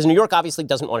question because New York obviously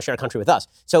doesn't want to share a country with us.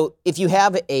 So if you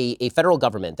have a federal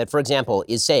government that, for example,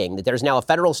 is saying that there's now a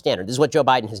federal standard, this is what Joe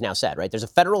Biden has now said, right? There's a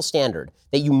federal standard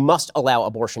that you must allow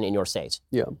abortion in your states.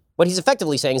 Yeah. What he's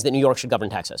effectively saying is that New York should govern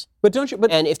Texas. But don't you?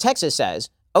 And if Texas says,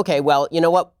 okay, well, you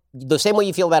know what? The same way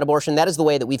you feel about abortion, that is the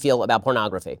way that we feel about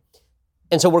pornography.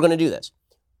 And so we're going to do this.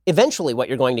 Eventually, what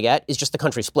you're going to get is just the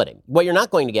country splitting. What you're not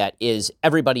going to get is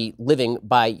everybody living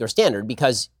by your standard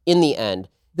because in the end,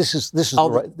 This is the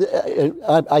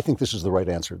right. I think this is the right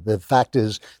answer. The fact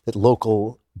is that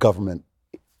local government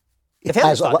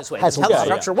has a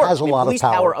lot of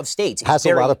power of states. Has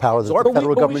a lot of power that the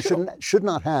federal government should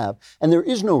not have. And there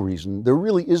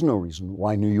really is no reason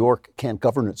why New York can't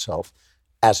govern itself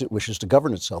as it wishes to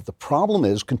govern itself. The problem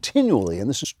is continually, and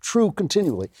this is true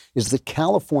continually, is that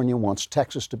California wants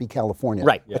Texas to be California.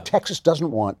 Right. But Texas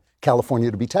doesn't want California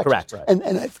to be Texas. Correct. Right.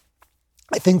 And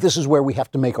I think this is where we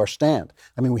have to make our stand.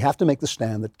 I mean, we have to make the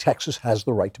stand that Texas has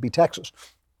the right to be Texas.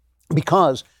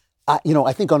 Because,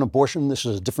 I think on abortion, this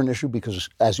is a different issue because,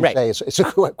 as you say, it's a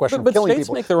question of killing people. But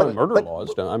states make their own murder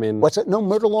laws, don't I mean... What's that? No,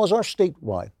 murder laws are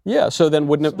statewide. Yeah, so then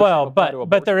wouldn't it... Well,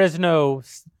 but there is no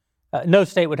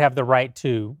state would have the right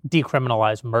to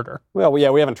decriminalize murder. Well, yeah,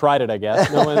 we haven't tried it, I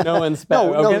guess. No one's...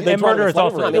 and murder is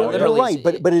also... You're right,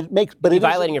 but it makes... But you're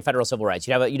violating your federal civil rights.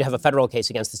 You'd have a federal case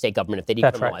against the state government if they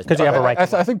decriminalize. That's right, because you have a right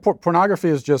to I think pornography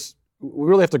is just... We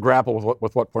really have to grapple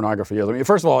with what pornography is. I mean,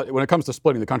 first of all, when it comes to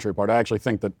splitting the country apart, I actually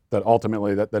think that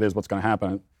ultimately that is what's going to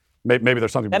happen. Maybe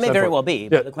there's something... That may very well be,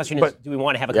 but the question is, do we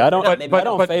want to have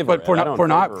a...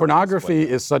 Pornography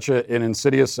is such an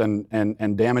insidious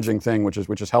and damaging thing, which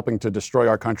is helping to destroy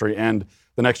our country and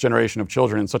the next generation of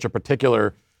children in such a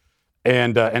particular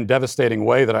and devastating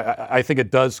way that I think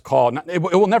it does call. It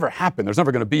will never happen. There's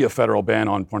never going to be a federal ban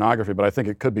on pornography, but I think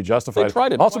it could be justified. They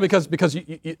tried it also twice. because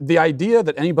the idea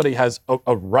that anybody has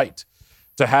a right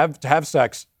to have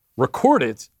sex, record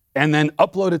it, and then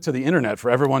upload it to the internet for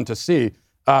everyone to see.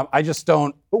 I just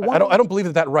don't. I don't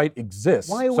believe that right exists.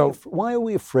 Why are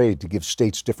we afraid to give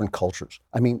states different cultures?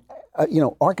 I mean,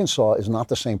 Arkansas is not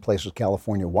the same place as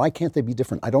California. Why can't they be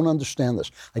different? I don't understand this.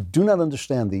 I do not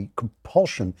understand the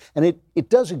compulsion, and it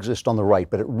does exist on the right,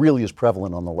 but it really is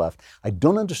prevalent on the left. I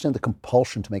don't understand the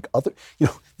compulsion to make other.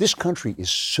 This country is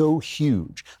so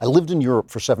huge. I lived in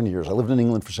Europe for 7 years. I lived in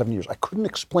England for 7 years. I couldn't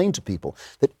explain to people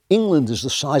that England is the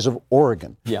size of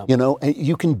Oregon. Yeah. And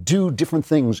you can do different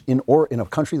things in a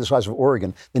country the size of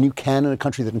Oregon than you can in a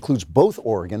country that includes both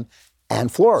Oregon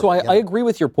and Florida. So I agree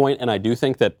with your point, and I do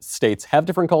think that states have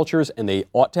different cultures, and they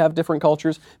ought to have different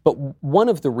cultures. But one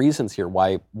of the reasons here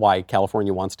why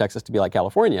California wants Texas to be like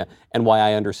California, and why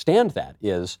I understand that,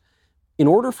 is in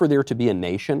order for there to be a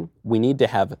nation, we need to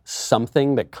have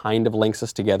something that kind of links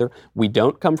us together. We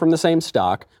don't come from the same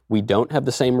stock. We don't have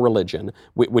the same religion,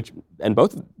 and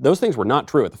both those things were not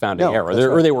true at the founding era,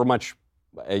 or they were much.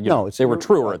 They were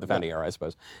truer at the founding era, I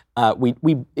suppose.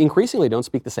 We increasingly don't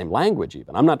speak the same language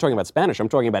even. I'm not talking about Spanish. I'm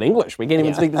talking about English. We can't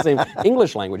even speak the same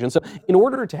English language. And so in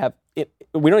order to have it,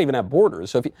 we don't even have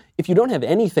borders. So if you don't have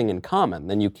anything in common,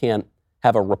 then you can't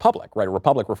have a republic, right? A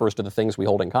republic refers to the things we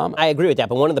hold in common. I agree with that,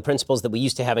 but one of the principles that we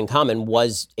used to have in common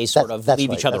was a sort of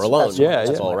leave each other alone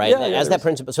principle, right? As that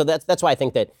principle. So that's why I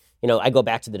think that, I go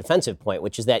back to the defensive point,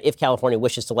 which is that if California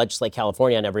wishes to legislate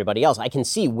California on everybody else, I can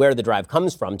see where the drive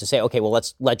comes from to say, okay, well,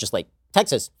 let's legislate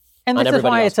Texas and on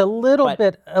everybody else. And this is why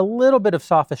it's a little bit of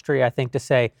sophistry, I think, to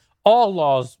say all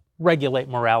laws regulate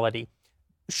morality.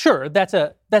 Sure, that's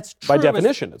true. By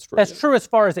definition, it's true. That's true as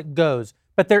far as it goes.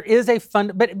 But there is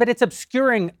but it's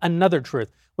obscuring another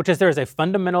truth, which is there is a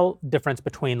fundamental difference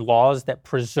between laws that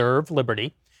preserve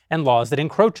liberty and laws that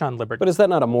encroach on liberty. But is that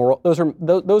not a moral?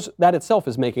 That itself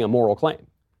is making a moral claim.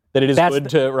 That it is good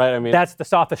to, right? I mean, that's the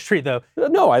sophistry, though.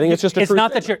 No, I think it's just a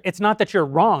truth. It's not that you're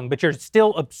wrong, but you're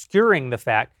still obscuring the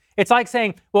fact. It's like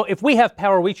saying, well, if we have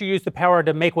power, we should use the power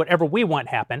to make whatever we want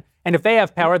happen. And if they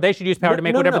have power, they should use power to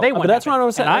make whatever they want but that's happen. Not what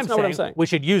I'm saying. And that's not what I'm saying. We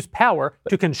should use power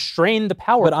to constrain the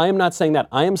power. But I am not saying that.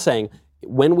 I am saying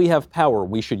when we have power,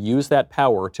 we should use that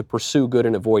power to pursue good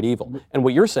and avoid evil. And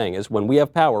what you're saying is when we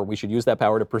have power, we should use that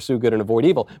power to pursue good and avoid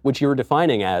evil, which you're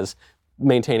defining as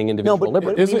maintaining individual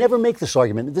liberty. But we never make this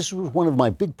argument. This was one of my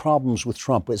big problems with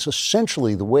Trump. It's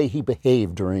essentially the way he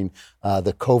behaved during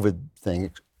the COVID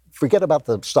thing. Forget about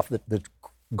the stuff the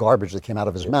garbage that came out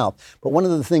of his mouth. But one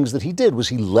of the things that he did was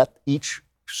he let each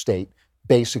state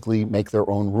basically make their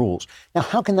own rules. Now,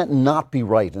 how can that not be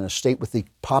right in a state with the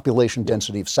population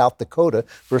density of South Dakota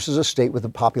versus a state with the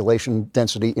population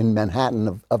density in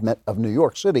Manhattan of New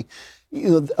York City?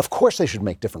 Of course they should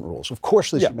make different rules. Of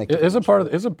course they should make different rules.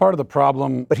 Isn't part of the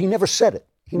problem? But he never said it.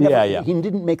 He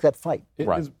didn't make that fight.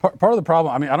 Right. Part of the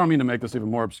problem, I mean, I don't mean to make this even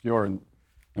more obscure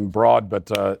and broad, but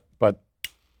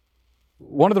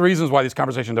one of the reasons why these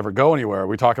conversations never go anywhere,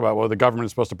 we talk about, well, the government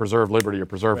is supposed to preserve liberty or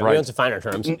preserve rights. We don't define our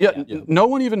terms. No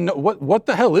one even knows what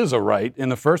the hell is a right in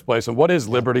the first place, and what is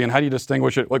liberty, and how do you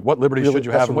distingush it? Like, what liberty should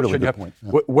you have, and what should you have? Point.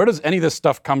 Yeah. Where does any of this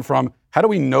stuff come from? How do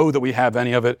we know that we have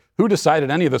any of it? Who decided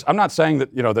any of this? I'm not saying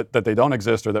that that they don't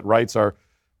exist or that rights are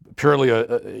purely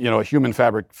a human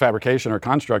fabrication or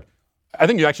construct. I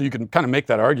think you can kind of make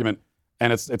that argument,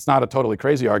 and it's not a totally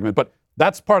crazy argument, but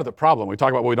that's part of the problem. We talk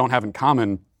about what we don't have in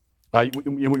common.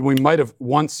 We might have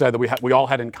once said that we all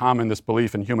had in common this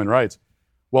belief in human rights.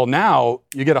 Well, now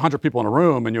you get 100 people in a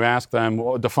room and you ask them,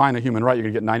 well, define a human right, you're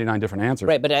going to get 99 different answers.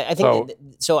 Right, but I think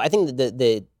I think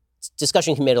the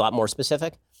discussion can be made a lot more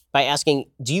specific by asking,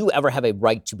 do you ever have a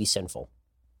right to be sinful?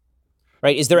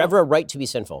 Right? Is there ever a right to be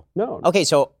sinful? No. Okay,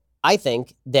 so I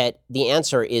think that the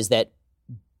answer is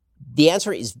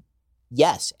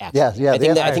yes, actually. Yeah. I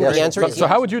think the answer is. So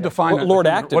how would you define Lord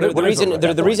acted? The reason that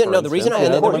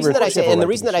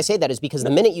I say that is because the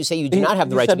minute you say you do not have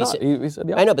the right to be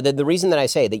sinful, I know, but the reason that I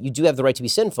say that you do have the right to be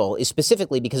sinful is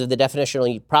specifically because of the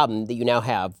definitional problem that you now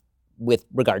have with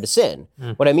regard to sin.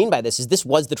 What I mean by this is this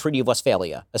was the Treaty of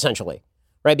Westphalia, essentially.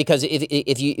 Right, because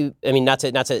if you, I mean, not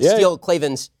to steal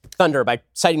Klavan's thunder by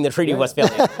citing the Treaty of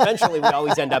Westphalia, eventually we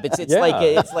always end up. It's like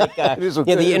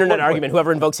the internet argument.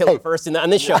 Whoever invokes Hitler first, and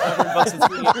on this show, whoever invokes the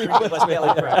Treaty of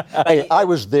Westphalia first. Hey, I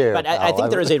was there. But I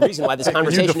think there is a reason why this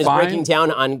conversation is breaking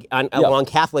down along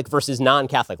Catholic versus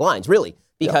non-Catholic lines, really,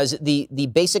 because the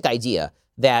basic idea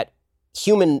that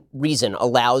human reason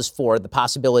allows for the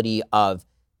possibility of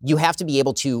you have to be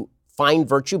able to find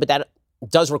virtue, but that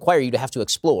does require you to have to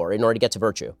explore in order to get to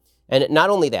virtue. And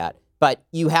not only that, But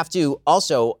you have to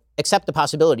also accept the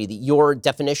possibility that your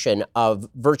definition of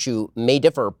virtue may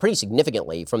differ pretty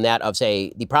significantly from that of,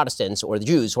 say, the Protestants or the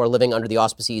Jews who are living under the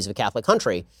auspices of a Catholic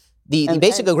country. The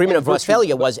basic agreement of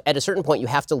Westphalia was at a certain point you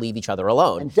have to leave each other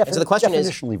alone. And so the question is,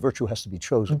 definitionally, virtue has to be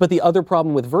chosen. But the other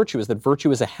problem with virtue is that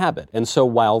virtue is a habit. And so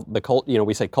while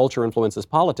we say culture influences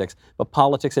politics, but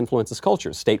politics influences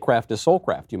culture. Statecraft is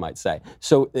soulcraft, you might say.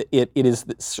 So it is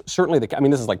certainly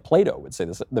this is like Plato would say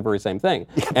the very same thing.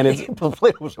 And it's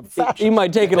Plato was a fascist. You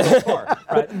might take it a little far,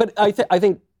 right? But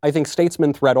I think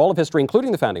statesmen throughout all of history,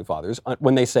 including the Founding Fathers,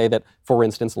 when they say that, for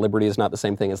instance, liberty is not the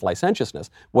same thing as licentiousness,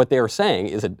 what they are saying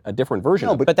is a different version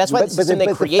of it. But that's why the system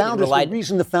they created relied... The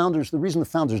reason the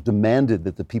founders demanded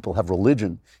that the people have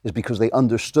religion is because they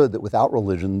understood that without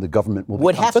religion, the government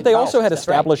would have. But they also had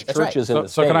established churches in the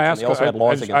States. So can I ask? They also had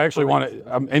laws against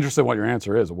I'm interested in what your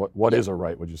answer is. What is a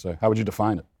right? Would you say? How would you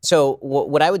define it? So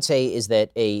what I would say is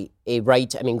that a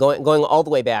right. I mean, going all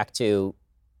the way back to,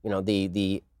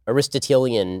 the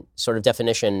Aristotelian sort of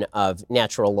definition of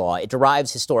natural law. It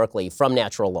derives historically from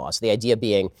natural law. So the idea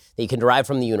being that you can derive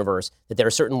from the universe that there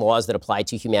are certain laws that apply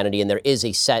to humanity, and there is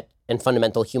a set and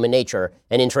fundamental human nature,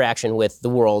 and interaction with the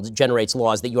world generates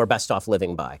laws that you are best off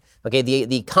living by. Okay,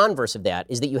 the converse of that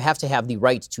is that you have to have the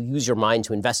right to use your mind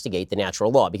to investigate the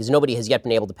natural law, because nobody has yet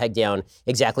been able to peg down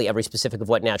exactly every specific of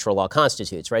what natural law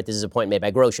constitutes, right? This is a point made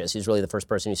by Grotius, who's really the first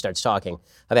person who starts talking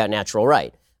about natural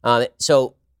right.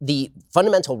 So the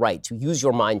fundamental right to use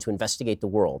your mind to investigate the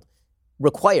world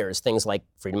requires things like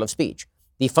freedom of speech.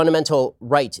 The fundamental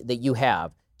right that you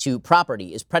have to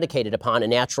property is predicated upon a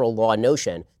natural law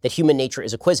notion that human nature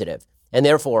is acquisitive. And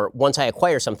therefore, once I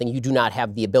acquire something, you do not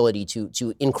have the ability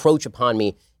to encroach upon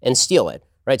me and steal it.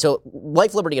 Right? So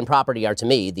life, liberty, and property are, to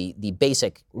me, the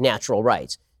basic natural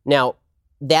rights. Now,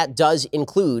 that does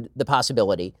include the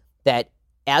possibility that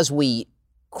as we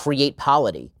create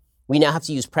polity, we now have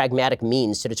to use pragmatic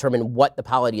means to determine what the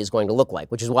polity is going to look like,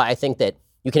 which is why I think that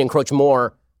you can encroach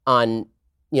more on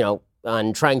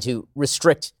trying to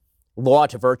restrict law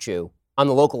to virtue on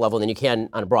the local level than you can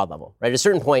on a broad level, right? At a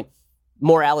certain point,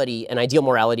 morality and ideal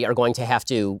morality are going to have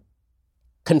to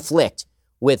conflict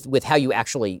with how you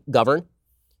actually govern.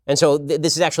 And so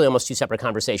this is actually almost two separate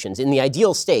conversations. In the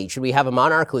ideal state, should we have a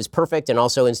monarch who is perfect and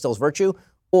also instills virtue?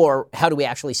 Or how do we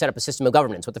actually set up a system of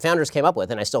governance? What the founders came up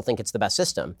with, and I still think it's the best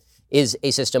system, is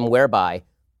a system whereby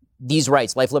these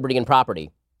rights, life, liberty, and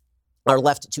property, are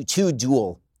left to two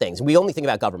dual things. We only think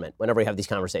about government whenever we have these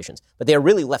conversations, but they are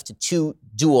really left to two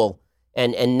dual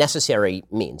and necessary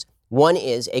means. One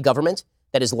is a government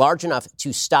that is large enough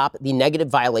to stop the negative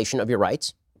violation of your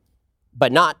rights,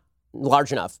 but not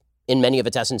large enough in many of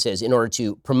its essences in order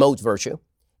to promote virtue,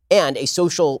 and a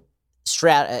social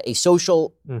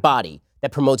body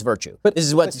that promotes virtue. But this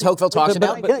is what Tocqueville talks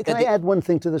about. Can I add one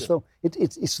thing to this, though?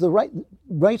 It's the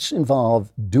rights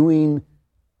involve doing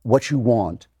what you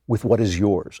want with what is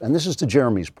yours. And this is to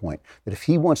Jeremy's point, that if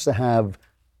he wants to have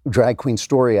drag queen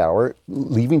story hour,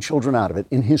 leaving children out of it,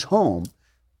 in his home,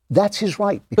 that's his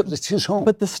right, because it's his home.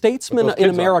 But the statesmen in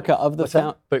America of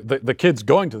the the kids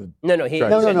going to the No,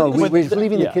 we're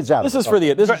leaving the kids out. This is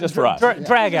just for us.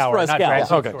 Drag hour, not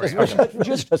drag. Okay.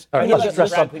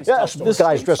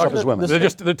 Guys dressed up as women.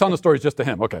 They're telling the stories just to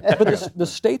him. Okay. But the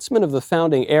statesmen of the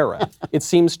founding era, it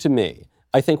seems to me,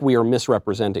 I think we are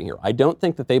misrepresenting here. I don't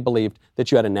think that they believed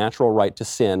that you had a natural right to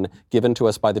sin given to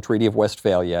us by the Treaty of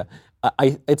Westphalia.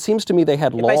 It seems to me they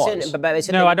had laws.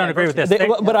 No, I don't agree with this.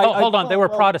 Hold on. They were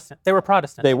Protestant. They were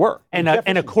Protestant. They were. And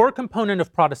a core component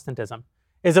of Protestantism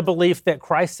is a belief that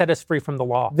Christ set us free from the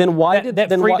law. Then why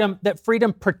that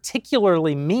freedom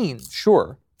particularly means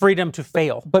freedom to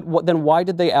fail. But then why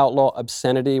did they outlaw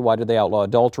obscenity? Why did they outlaw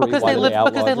adultery? Because they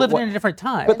lived in a different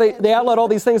time. But they outlawed all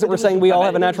these things that were saying we all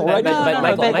have a natural right.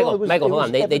 Michael, hold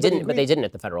on. They didn't, but they didn't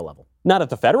at the federal level. Not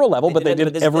at the federal level, but they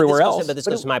did it everywhere else. But this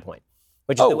goes to my point,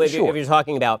 which is if you're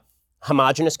talking about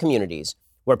homogenous communities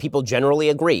where people generally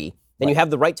agree, then you have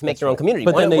the right to make your own community.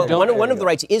 But one of the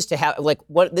rights is to have,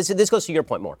 this goes to your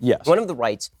point more. Yes. One of the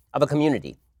rights of a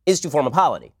community is to form a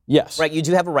polity. Yes. Right? You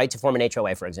do have a right to form an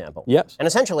HOA, for example. Yes. And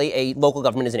essentially, a local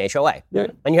government is an HOA. Yeah.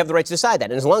 And you have the right to decide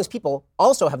that. And as long as people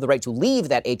also have the right to leave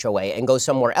that HOA and go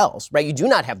somewhere else, right? You do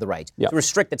not have the right to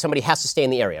restrict that somebody has to stay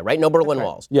in the area, right? No Berlin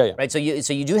walls. Yeah. Right? So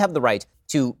you do have the right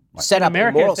to set up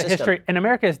a moral system. In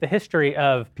America is the history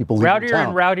of people rowdier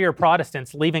and rowdier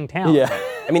Protestants leaving town. Yeah.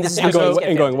 I mean, this is and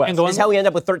going west. This is how we end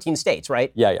up with 13 states,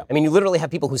 right? Yeah. I mean, you literally have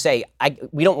people who say,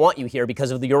 we don't want you here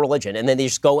because of your religion, and then they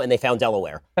just go and they found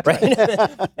Delaware, right?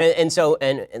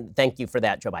 and thank you for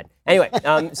that, Joe Biden. Anyway,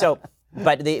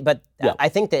 I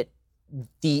think that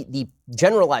the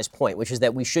generalized point, which is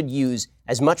that we should use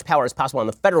as much power as possible on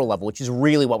the federal level, which is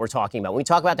really what we're talking about. When we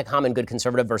talk about the common good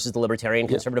conservative versus the libertarian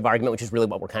conservative argument, which is really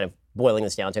what we're kind of boiling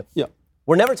this down to. Yeah.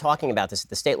 We're never talking about this at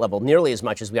the state level nearly as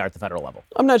much as we are at the federal level.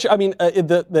 I'm not sure. I mean,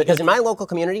 because in my local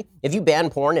community, if you ban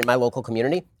porn in my local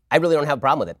community, I really don't have a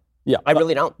problem with it. Yeah, I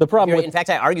really don't. The problem in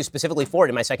fact, I argue specifically for it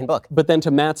in my second book. But then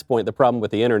to Matt's point, the problem with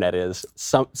the internet is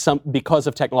some because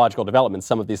of technological development,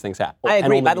 some of these things happen. I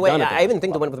agree. By the way, I even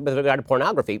think that with regard to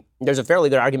pornography, there's a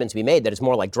fairly good argument to be made that it's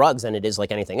more like drugs than it is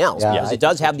like anything else. Yeah, because it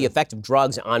does have the effect of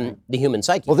drugs on the human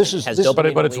psyche. Well, this is but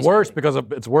it's worse because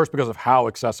of how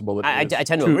accessible it is. I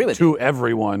tend to agree with you. To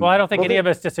everyone. Well, I don't think any of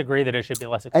us disagree that it should be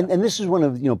less accessible. And this is one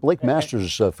of Blake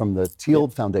Masters from the Teal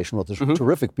Foundation wrote this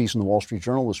terrific piece in the Wall Street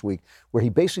Journal this week, where he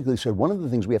basically said one of the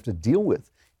things we have to deal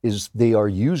with is they are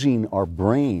using our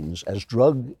brains as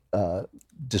drug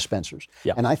dispensers.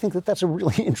 Yeah. And I think that that's a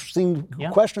really interesting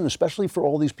question, especially for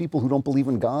all these people who don't believe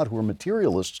in God, who are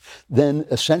materialists. Then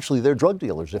essentially they're drug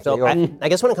dealers. If they are I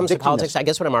guess when it comes to politics, I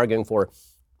guess what I'm arguing for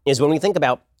is when we think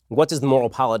about what does the moral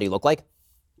polity look like,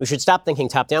 we should stop thinking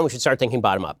top down, we should start thinking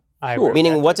bottom up.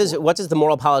 Meaning what does the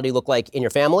moral polity look like in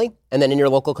your family and then in your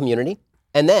local community?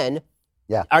 And then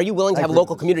are you willing to have a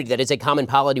local community that is a common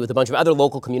polity with a bunch of other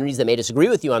local communities that may disagree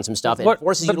with you on some stuff and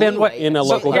forces you to leeway in a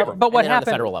local government? But what happened? On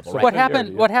the federal level, right?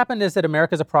 What happened is that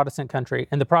America is a Protestant country,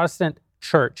 and the Protestant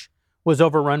church was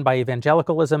overrun by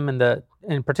evangelicalism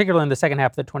in particular in the second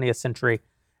half of the 20th century,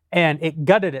 and it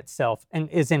gutted itself and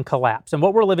is in collapse. And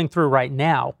what we're living through right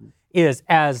now is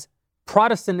as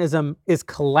Protestantism is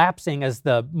collapsing as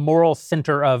the moral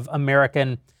center of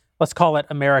American, let's call it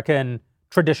American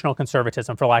traditional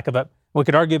conservatism, for lack of it. We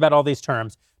could argue about all these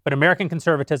terms, but American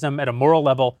conservatism at a moral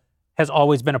level has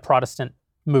always been a Protestant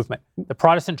movement. The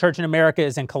Protestant church in America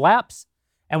is in collapse,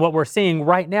 and what we're seeing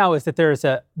right now is that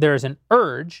there's an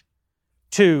urge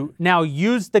to now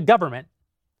use the government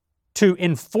to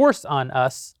enforce on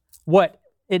us what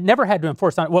it never had to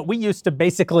enforce on, what we used to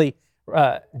basically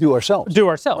do ourselves.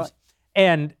 Right.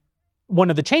 And one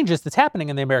of the changes that's happening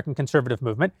in the American conservative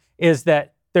movement is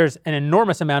that there's an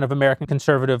enormous amount of American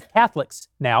conservative Catholics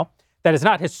now that has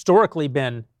not historically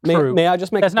been true. May I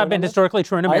just make that's not been historically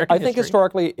true in American history. I think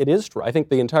historically it is true. I think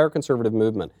the entire conservative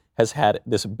movement has had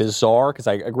this bizarre, because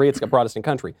I agree it's a Protestant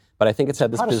country, but I think it's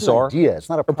had this bizarre idea. It's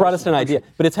not a Protestant idea,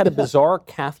 but it's had a bizarre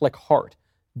Catholic heart.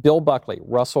 Bill Buckley,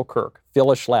 Russell Kirk,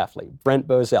 Phyllis Schlafly, Brent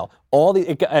Bozell,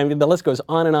 the list goes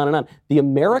on and on and on. The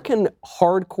American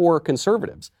hardcore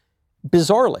conservatives,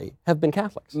 bizarrely, have been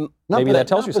Catholics. Maybe that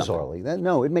tells you something. Bizarrely.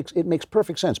 No, it makes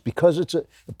perfect sense because it's a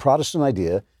Protestant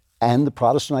idea, and the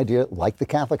Protestant idea, like the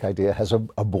Catholic idea, has a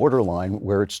borderline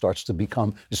where it starts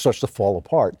to fall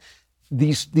apart.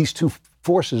 These two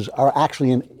forces are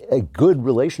actually in a good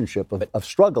relationship of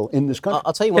struggle in this country.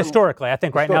 I'll tell you historically, I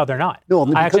think right now they're not. No,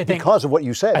 because of what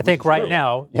you said. I think right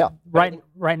now, right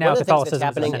now, one of the things that's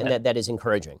happening and that is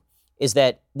encouraging is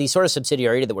that the sort of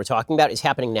subsidiarity that we're talking about is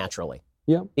happening naturally.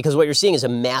 Yeah. Because what you're seeing is a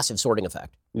massive sorting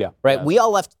effect. Yeah. Right. Yeah. We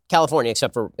all left California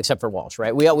except for Walsh.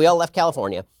 Right. We all left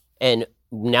California, and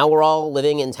now we're all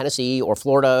living in Tennessee or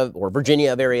Florida or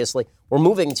Virginia variously. We're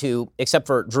moving to, except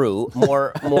for Drew,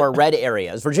 more red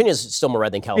areas. Virginia's still more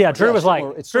red than California. Yeah, Drew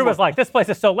was like, this place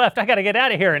is so left, I got to get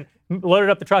out of here, and loaded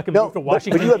up the truck and moved to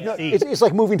Washington, D.C. It's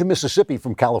like moving to Mississippi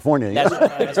from California.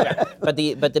 That's right. But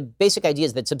the basic idea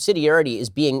is that subsidiarity is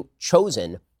being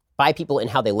chosen by people in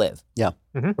how they live. Yeah.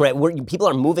 Mm-hmm. Right. Where people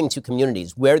are moving to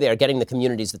communities where they are getting the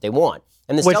communities that they want.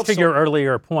 And this which, to your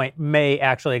earlier point, may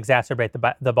actually exacerbate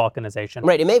the balkanization.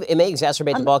 Right. It may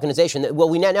exacerbate the balkanization.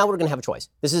 Well, now we're going to have a choice.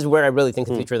 This is where I really think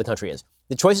the future of the country is.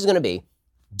 The choice is going to be,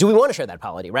 do we want to share that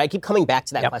polity? Right. I keep coming back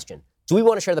to that question. Do we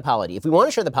want to share the polity? If we want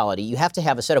to share the polity, you have to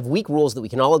have a set of weak rules that we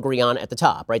can all agree on at the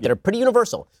top, right? That are pretty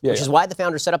universal, which is why the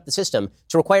founders set up the system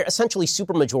to require essentially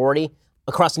supermajority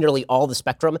across nearly all the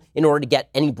spectrum in order to get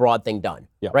any broad thing done,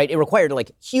 right? It required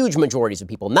like huge majorities of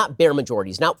people, not bare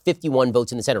majorities, not 51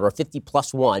 votes in the Senate or 50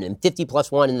 plus 1 and 50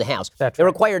 plus 1 in the House. It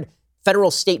required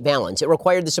federal state balance. It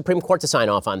required the Supreme Court to sign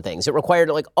off on things. It required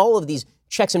like all of these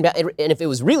checks and balances. And if it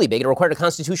was really big, it required a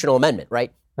constitutional amendment,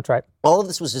 right? That's right. All of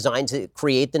this was designed to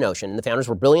create the notion, and the founders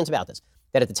were brilliant about this,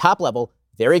 that at the top level,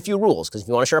 very few rules, because if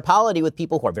you want to share a polity with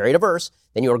people who are very diverse,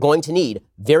 then you are going to need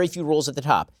very few rules at the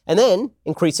top. And then,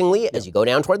 increasingly, as you go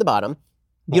down toward the bottom,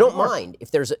 you don't mind if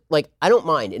there's, I don't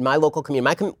mind in my local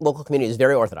community. My local community is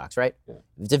very Orthodox, right? Yeah.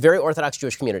 It's a very Orthodox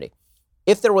Jewish community.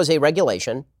 If there was a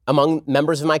regulation among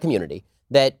members of my community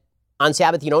that on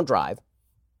Sabbath you don't drive,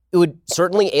 It would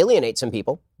certainly alienate some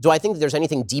people. Do I think that there's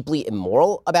anything deeply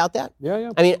immoral about that?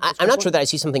 Yeah. I mean, I'm not sure that I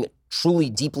see something truly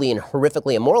deeply and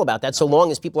horrifically immoral about that, so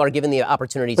long as people are given the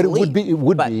opportunity to leave. But it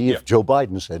would be if Joe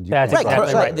Biden said, That's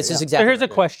exactly right. This is exactly So here's a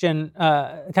question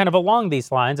kind of along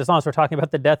these lines, as long as we're talking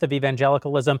about the death of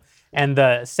evangelicalism and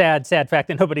the sad fact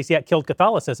that nobody's yet killed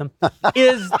Catholicism,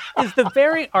 is the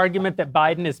very argument that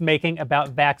Biden is making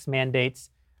about vax mandates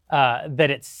that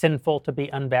it's sinful to be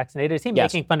unvaccinated? Is he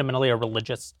making fundamentally a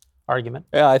religious argument?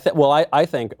 Yeah, I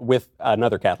think with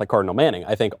another Catholic, Cardinal Manning,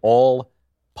 I think all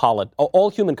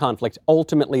human conflict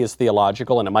ultimately is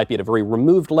theological, and it might be at a very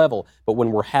removed level, but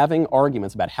when we're having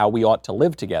arguments about how we ought to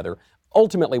live together,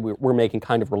 ultimately we're making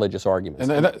kind of religious arguments.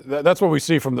 And that's what we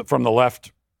see from the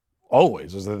left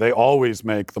always, is that they always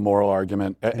make the moral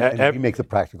argument. And we make the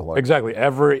practical argument. Exactly.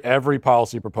 Every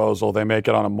policy proposal, they make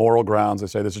it on a moral grounds. They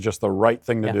say this is just the right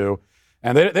thing to do.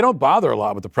 And they don't bother a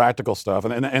lot with the practical stuff.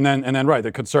 And then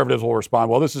the conservatives will respond,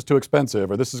 well, this is too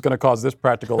expensive, or this is going to cause this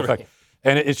practical effect.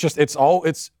 And it's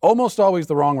almost always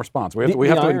the wrong response. We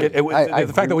have to get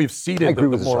the fact that we've ceded the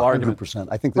moral argument. 100%.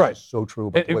 I think this is so true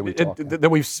about the way we talk.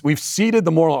 That we've ceded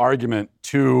the moral argument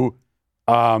to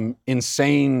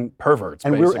insane perverts,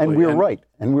 and basically. we're right.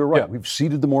 Yeah. We've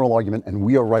ceded the moral argument, and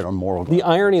we are right on moral ground. The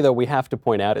irony, though, we have to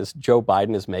point out is Joe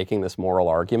Biden is making this moral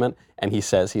argument, and he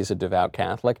says he's a devout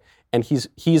Catholic, and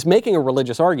he's making a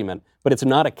religious argument, but it's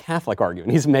not a Catholic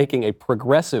argument. He's making a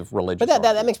progressive religious argument.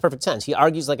 But that makes perfect sense. He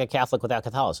argues like a Catholic without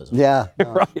Catholicism. Yeah.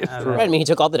 Right. I mean, he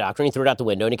took all the doctrine, he threw it out the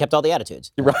window, and he kept all the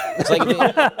attitudes. Right. It's like,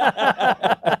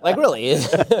 like really,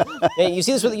 you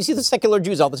see the secular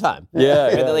Jews all the time.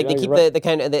 They keep the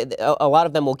kind of a lot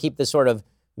of them will keep this sort of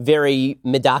very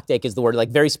medoctic is the word, like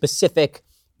very specific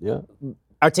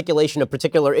articulation of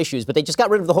particular issues, but they just got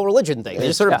rid of the whole religion thing. They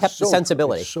just sort of kept the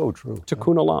sensibility. So true.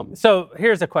 Tikkun olam. So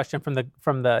here's a question from the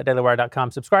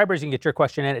dailywire.com subscribers. You can get your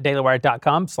question in at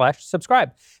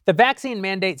dailywire.com/subscribe. The vaccine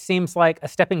mandate seems like a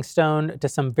stepping stone to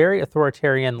some very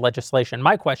authoritarian legislation.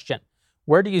 My question,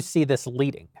 where do you see this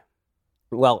leading?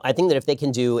 Well, I think that if they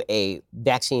can do a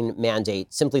vaccine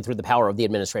mandate simply through the power of the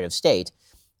administrative state,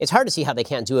 it's hard to see how they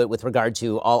can't do it with regard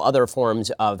to all other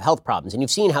forms of health problems. And you've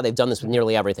seen how they've done this with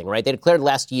nearly everything, right? They declared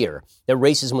last year that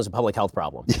racism was a public health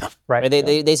problem. Yeah. Right.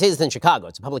 They say this in Chicago.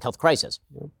 It's a public health crisis.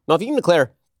 Yeah. Well, if you can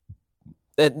declare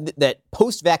that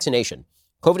post-vaccination,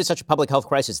 COVID is such a public health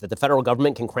crisis that the federal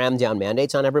government can cram down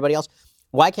mandates on everybody else,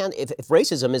 why can't, if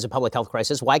racism is a public health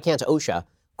crisis, why can't OSHA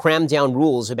cram down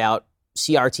rules about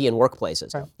CRT in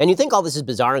workplaces? Right. And you think all this is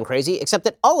bizarre and crazy, except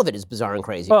that all of it is bizarre and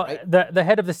crazy. Well, right? the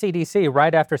head of the CDC,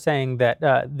 right after saying that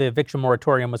the eviction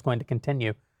moratorium was going to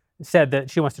continue, said that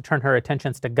she wants to turn her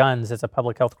attentions to guns as a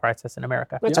public health crisis in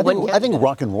America. I think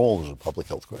rock and roll is a public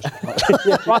health crisis.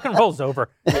 Rock and roll's over.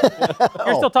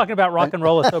 You're still talking about rock and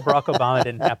roll as though Barack Obama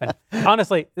didn't happen.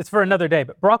 Honestly, it's for another day,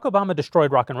 but Barack Obama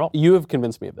destroyed rock and roll. You have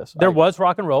convinced me of this. There was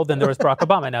rock and roll, then there was Barack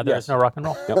Obama. Now there is no rock and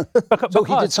roll. Yep. So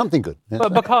he did something good.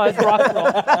 But because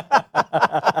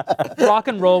rock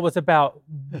and roll was about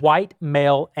white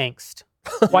male angst.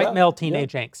 White male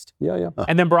teenage angst. Yeah.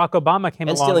 And then Barack Obama came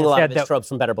and along stealing and a lot said of his tropes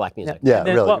from better black music. Yeah,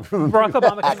 really. Well, Barack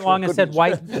Obama came along and said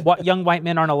young white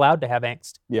men aren't allowed to have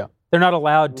angst. Yeah. They're not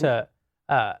allowed to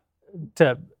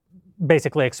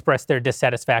basically express their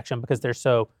dissatisfaction because they're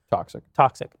so toxic.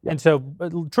 Yeah. And so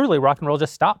truly rock and roll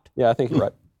just stopped. Yeah, I think you're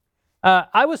right.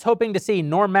 I was hoping to see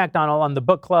Norm Macdonald on the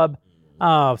book club.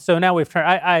 So now we've turned,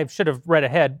 I should have read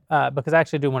ahead because I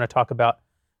actually do want to talk about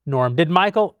Norm. Did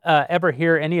Michael ever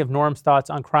hear any of Norm's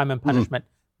thoughts on crime and punishment?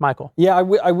 Michael? Yeah,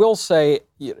 I will say,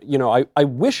 I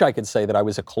wish I could say that I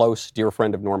was a close, dear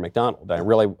friend of Norm Macdonald.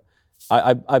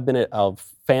 I've been a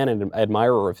fan and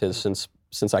admirer of his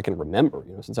since I can remember,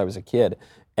 since I was a kid.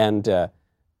 And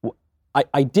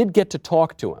I did get to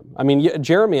talk to him. I mean,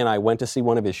 Jeremy and I went to see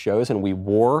one of his shows, and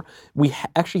we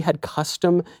actually had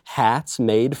custom hats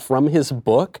made from his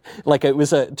book. Like it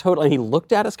was and he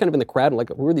looked at us kind of in the crowd and like,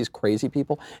 who are these crazy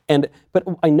people? But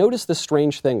I noticed this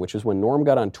strange thing, which is when Norm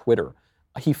got on Twitter,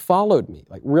 he followed me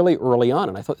like really early on,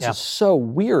 and I thought this is so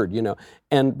weird,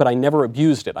 but I never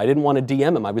abused it. I didn't want to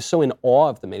DM him. I was so in awe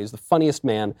of the man. He was the funniest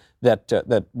man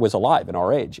that was alive in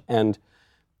our age. And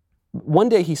one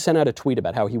day he sent out a tweet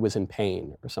about how he was in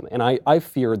pain or something, and I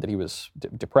feared that he was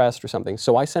depressed or something.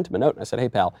 So I sent him a note and I said, "Hey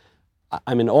pal,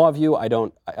 I'm in awe of you. I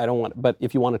don't want, but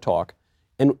if you want to talk,"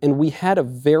 and we had a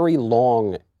very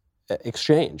long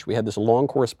exchange. We had this long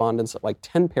correspondence, like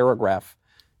 10 paragraph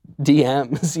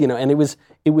DMs, and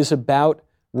it was about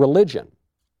religion.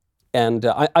 And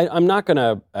I'm not going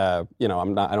to, I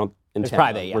don't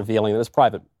intend on revealing it. It's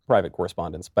private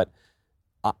correspondence, but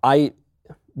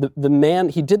the man,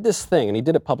 he did this thing, and he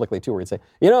did it publicly too, where he'd say,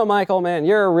 Michael, man,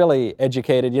 you're really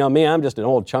educated. Me, I'm just an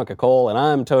old chunk of coal, and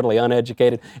I'm totally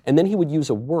uneducated. And then he would use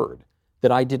a word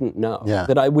that I didn't know,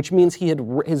 which means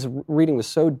his reading was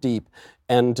so deep.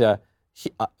 And the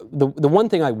one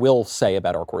thing I will say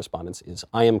about our correspondence is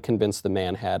I am convinced the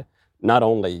man had not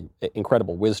only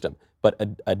incredible wisdom, but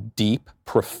a deep,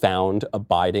 profound,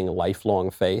 abiding, lifelong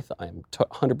faith. I'm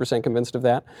 100% convinced of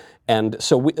that. And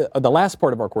so the last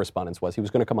part of our correspondence was he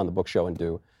was going to come on the book show and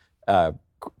do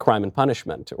Crime and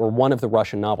Punishment, or one of the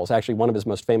Russian novels. Actually, one of his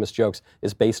most famous jokes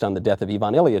is based on the death of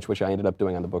Ivan Ilyich, which I ended up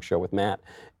doing on the book show with Matt.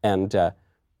 And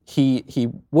he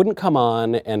wouldn't come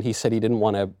on, and he said he didn't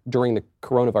want to, during the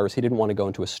coronavirus, he didn't want to go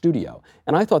into a studio.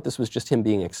 And I thought this was just him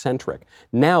being eccentric.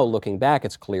 Now, looking back,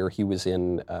 it's clear he was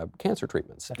in cancer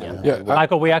treatments.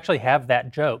 Michael, we actually have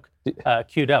that joke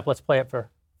queued up. Let's play it for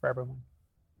everyone.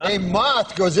 A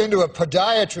moth goes into a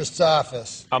podiatrist's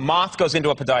office. A moth goes into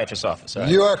a podiatrist's office, right?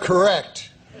 You are correct.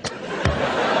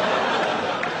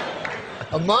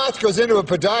 A moth goes into a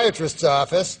podiatrist's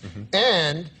office,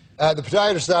 and the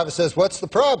podiatrist's office says, "What's the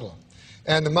problem?"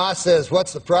 And the moth says,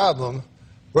 "What's the problem?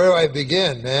 Where do I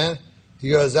begin, man?"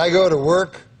 He goes, "I go to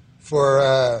work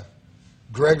for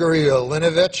Gregory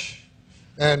Olinovich,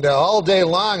 and all day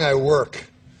long I work.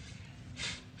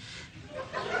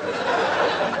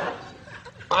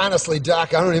 Honestly,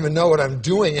 Doc, I don't even know what I'm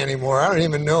doing anymore. I don't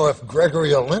even know if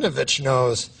Gregory Olinovich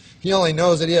knows. He only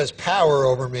knows that he has power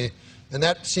over me, and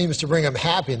that seems to bring him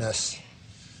happiness.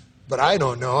 But I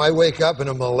don't know. I wake up in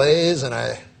a malaise, and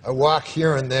I walk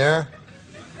here and there."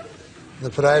 And the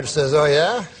podiatrist says, "Oh,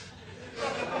 yeah?"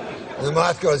 And the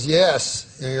moth goes,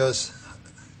 "Yes." And he goes,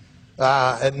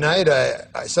 "At night,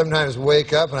 I sometimes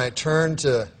wake up, and I turn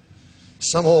to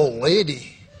some old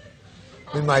lady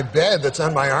in my bed that's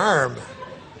on my arm.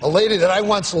 A lady that I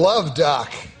once loved,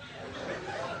 Doc.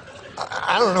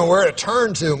 I don't know where to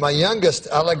turn to. My youngest,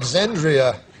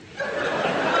 Alexandria.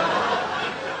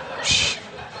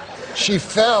 She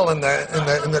fell in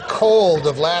the cold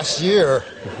of last year.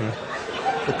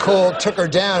 The cold took her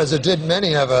down, as it did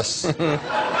many of us.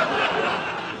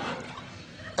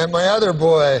 And my other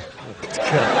boy,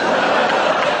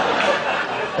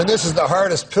 and this is the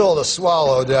hardest pill to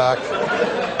swallow, Doc.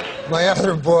 My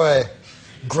other boy,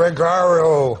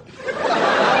 Gregorio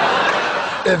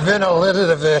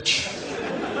Ivanilidovich.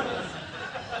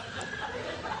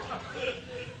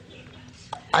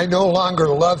 I no longer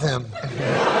love him.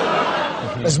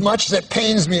 As much as it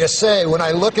pains me to say, when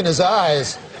I look in his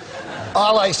eyes,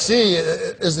 all I see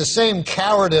is the same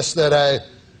cowardice that I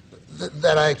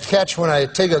catch when I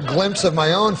take a glimpse of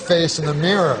my own face in the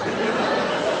mirror.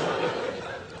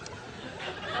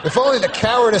 If only the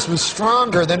cowardice was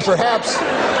stronger, then perhaps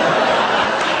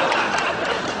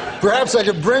I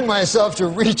could bring myself to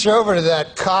reach over to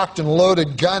that cocked and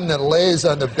loaded gun that lays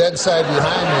on the bedside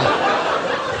behind me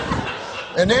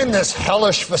and end this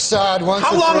hellish facade once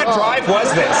and for all." How long a drive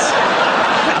was this?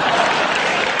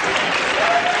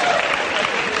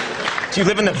 Do you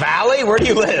live in the valley? Where do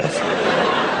you live?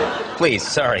 Please,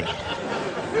 sorry.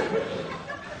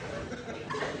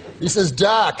 He says,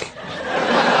 "Doc,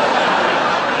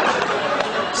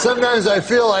 sometimes I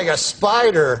feel like a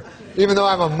spider, even though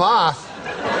I'm a moth,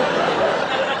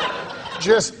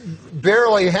 just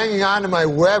barely hanging on to my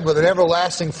web with an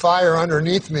everlasting fire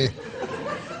underneath me.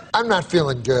 I'm not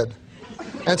feeling good."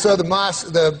 And so the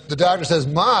doctor says,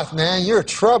 "Moth, man, you're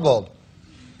troubled.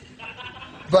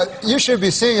 But you should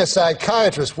be seeing a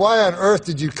psychiatrist. Why on earth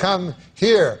did you come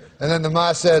here?" And then the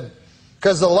moth said,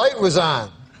 "Because the light was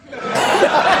on."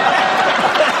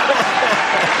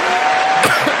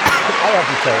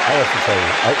 I have to tell you,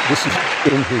 this is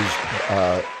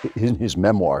in his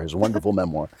memoir, his wonderful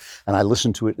memoir, and I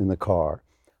listened to it in the car.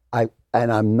 And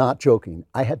I'm not joking.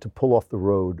 I had to pull off the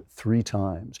road 3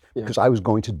 times because I was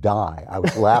going to die. I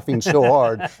was laughing so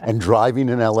hard and driving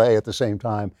in LA at the same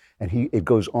time. And it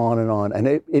goes on. And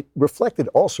it reflected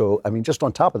also, I mean, just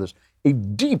on top of this, a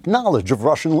deep knowledge of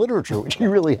Russian literature, which he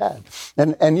really had.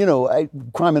 And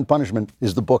Crime and Punishment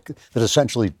is the book that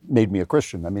essentially made me a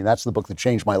Christian. I mean, that's the book that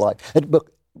changed my life. That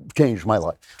book changed my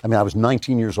life. I mean, I was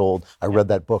 19 years old. I read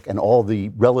that book, and all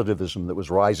the relativism that was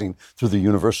rising through the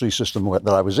university system that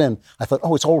I was in, I thought,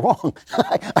 oh, it's all wrong.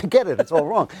 I get it. It's all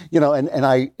wrong.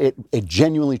 It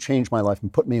genuinely changed my life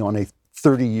and put me on a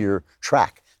 30-year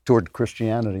track toward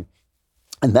Christianity.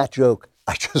 And that joke,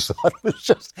 I just thought it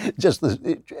was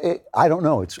I don't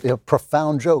know. It's a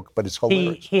profound joke, but it's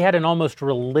hilarious. He had an almost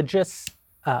religious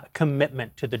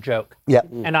commitment to the joke. Yeah.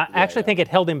 And I actually think it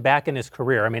held him back in his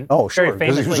career. I mean, sure,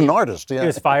 because he was an artist. Yeah. He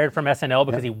was fired from SNL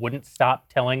because he wouldn't stop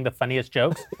telling the funniest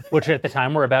jokes, which at the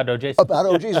time were about O.J. Simpson. About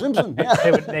O.J. Simpson,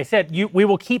 yeah. They said, we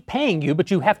will keep paying you,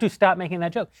 but you have to stop making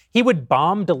that joke. He would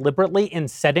bomb deliberately in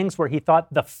settings where he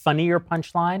thought the funnier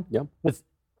punchline was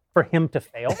for him to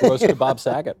fail. Roast to Bob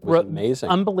Saget was amazing.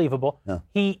 Unbelievable. Yeah.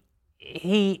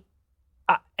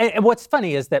 And what's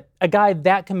funny is that a guy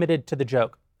that committed to the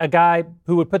joke, a guy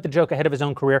who would put the joke ahead of his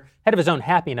own career, ahead of his own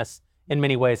happiness in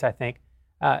many ways, I think,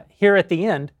 here at the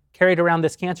end, carried around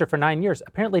this cancer for 9 years,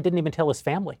 apparently didn't even tell his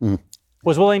family,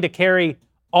 was willing to carry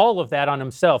all of that on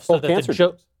himself so that the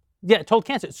joke, told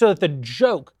cancer, so that the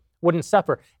joke wouldn't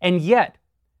suffer. And yet,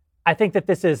 I think that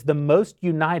this is the most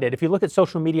united, if you look at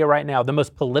social media right now, the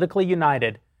most politically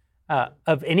united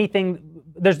of anything,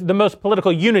 there's the most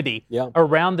political unity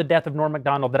around the death of Norm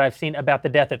Macdonald that I've seen about the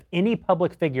death of any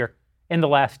public figure in the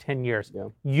last 10 years. Yeah.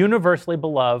 Universally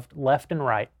beloved, left and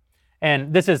right.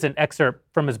 And this is an excerpt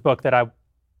from his book that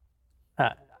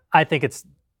I think it's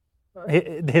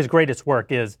his greatest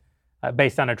work is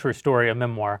based on a true story, a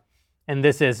memoir. And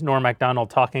this is Norm Macdonald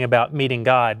talking about meeting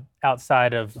God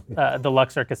outside of the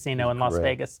Luxor Casino in Las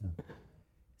Vegas. He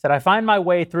said, I find my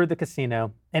way through the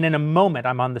casino, and in a moment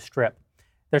I'm on the strip.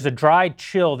 There's a dry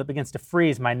chill that begins to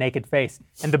freeze my naked face,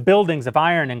 and the buildings of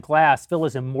iron and glass feel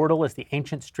as immortal as the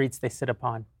ancient streets they sit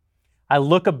upon. I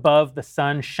look above the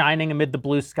sun shining amid the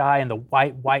blue sky and the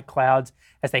white clouds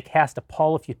as they cast a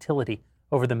pall of futility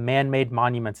over the man-made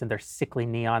monuments in their sickly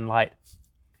neon light.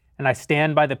 And I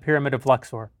stand by the pyramid of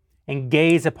Luxor and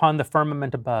gaze upon the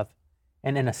firmament above,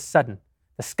 and in a sudden,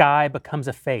 the sky becomes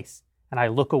a face, and I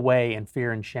look away in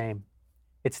fear and shame.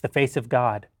 It's the face of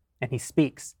God, and he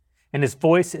speaks. And his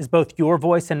voice is both your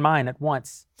voice and mine at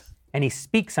once. And he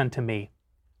speaks unto me,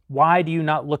 why do you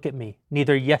not look at me,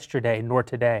 neither yesterday nor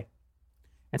today?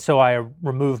 And so I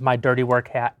remove my dirty work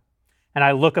hat, and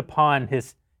I look upon him,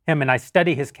 and I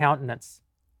study his countenance.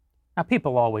 Now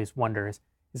people always wonder,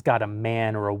 is God a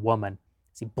man or a woman?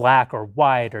 Is he black or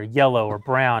white or yellow or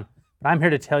brown? But I'm here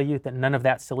to tell you that none of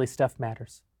that silly stuff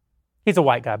matters. He's a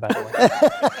white guy, by the way.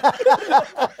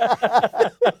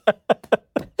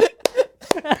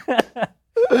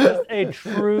 Just a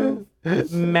true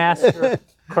master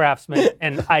craftsman,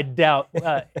 and I doubt,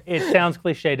 it sounds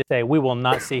cliche to say, we will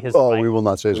not see his we will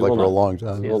not see his leg for a long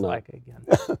time. Again.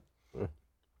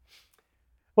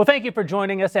 Well, thank you for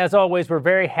joining us. As always, we're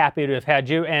very happy to have had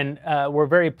you, and we're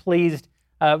very pleased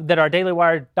that our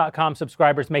dailywire.com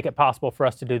subscribers make it possible for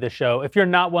us to do this show. If you're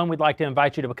not one, we'd like to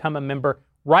invite you to become a member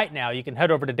right now. You can head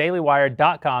over to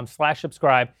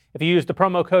dailywire.com/subscribe. If you use the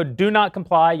promo code Do Not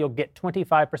Comply, you'll get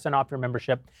 25% off your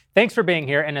membership. Thanks for being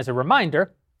here. And as a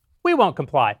reminder, we won't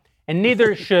comply, and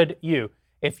neither should you.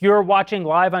 If you're watching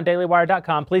live on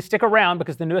dailywire.com, please stick around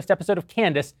because the newest episode of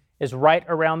Candace is right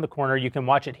around the corner. You can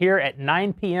watch it here at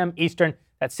 9 p.m. Eastern,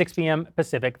 that's 6 p.m.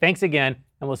 Pacific. Thanks again,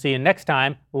 and we'll see you next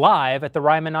time live at the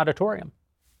Ryman Auditorium.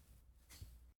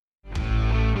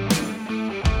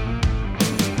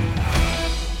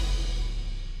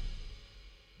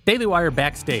 Daily Wire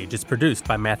Backstage is produced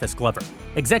by Mathis Glover.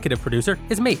 Executive producer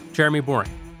is me, Jeremy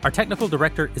Boring. Our technical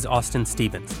director is Austin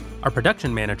Stevens. Our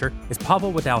production manager is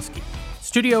Pavel Wadowski.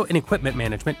 Studio and equipment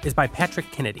management is by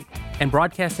Patrick Kennedy. And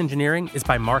broadcast engineering is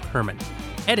by Mark Herman.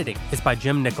 Editing is by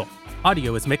Jim Nickel.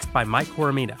 Audio is mixed by Mike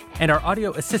Coromina. And our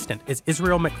audio assistant is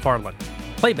Israel McFarland.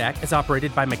 Playback is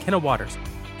operated by McKenna Waters.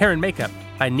 Hair and makeup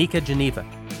by Nika Geneva.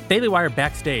 Daily Wire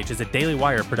Backstage is a Daily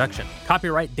Wire production.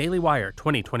 Copyright Daily Wire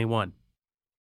 2021.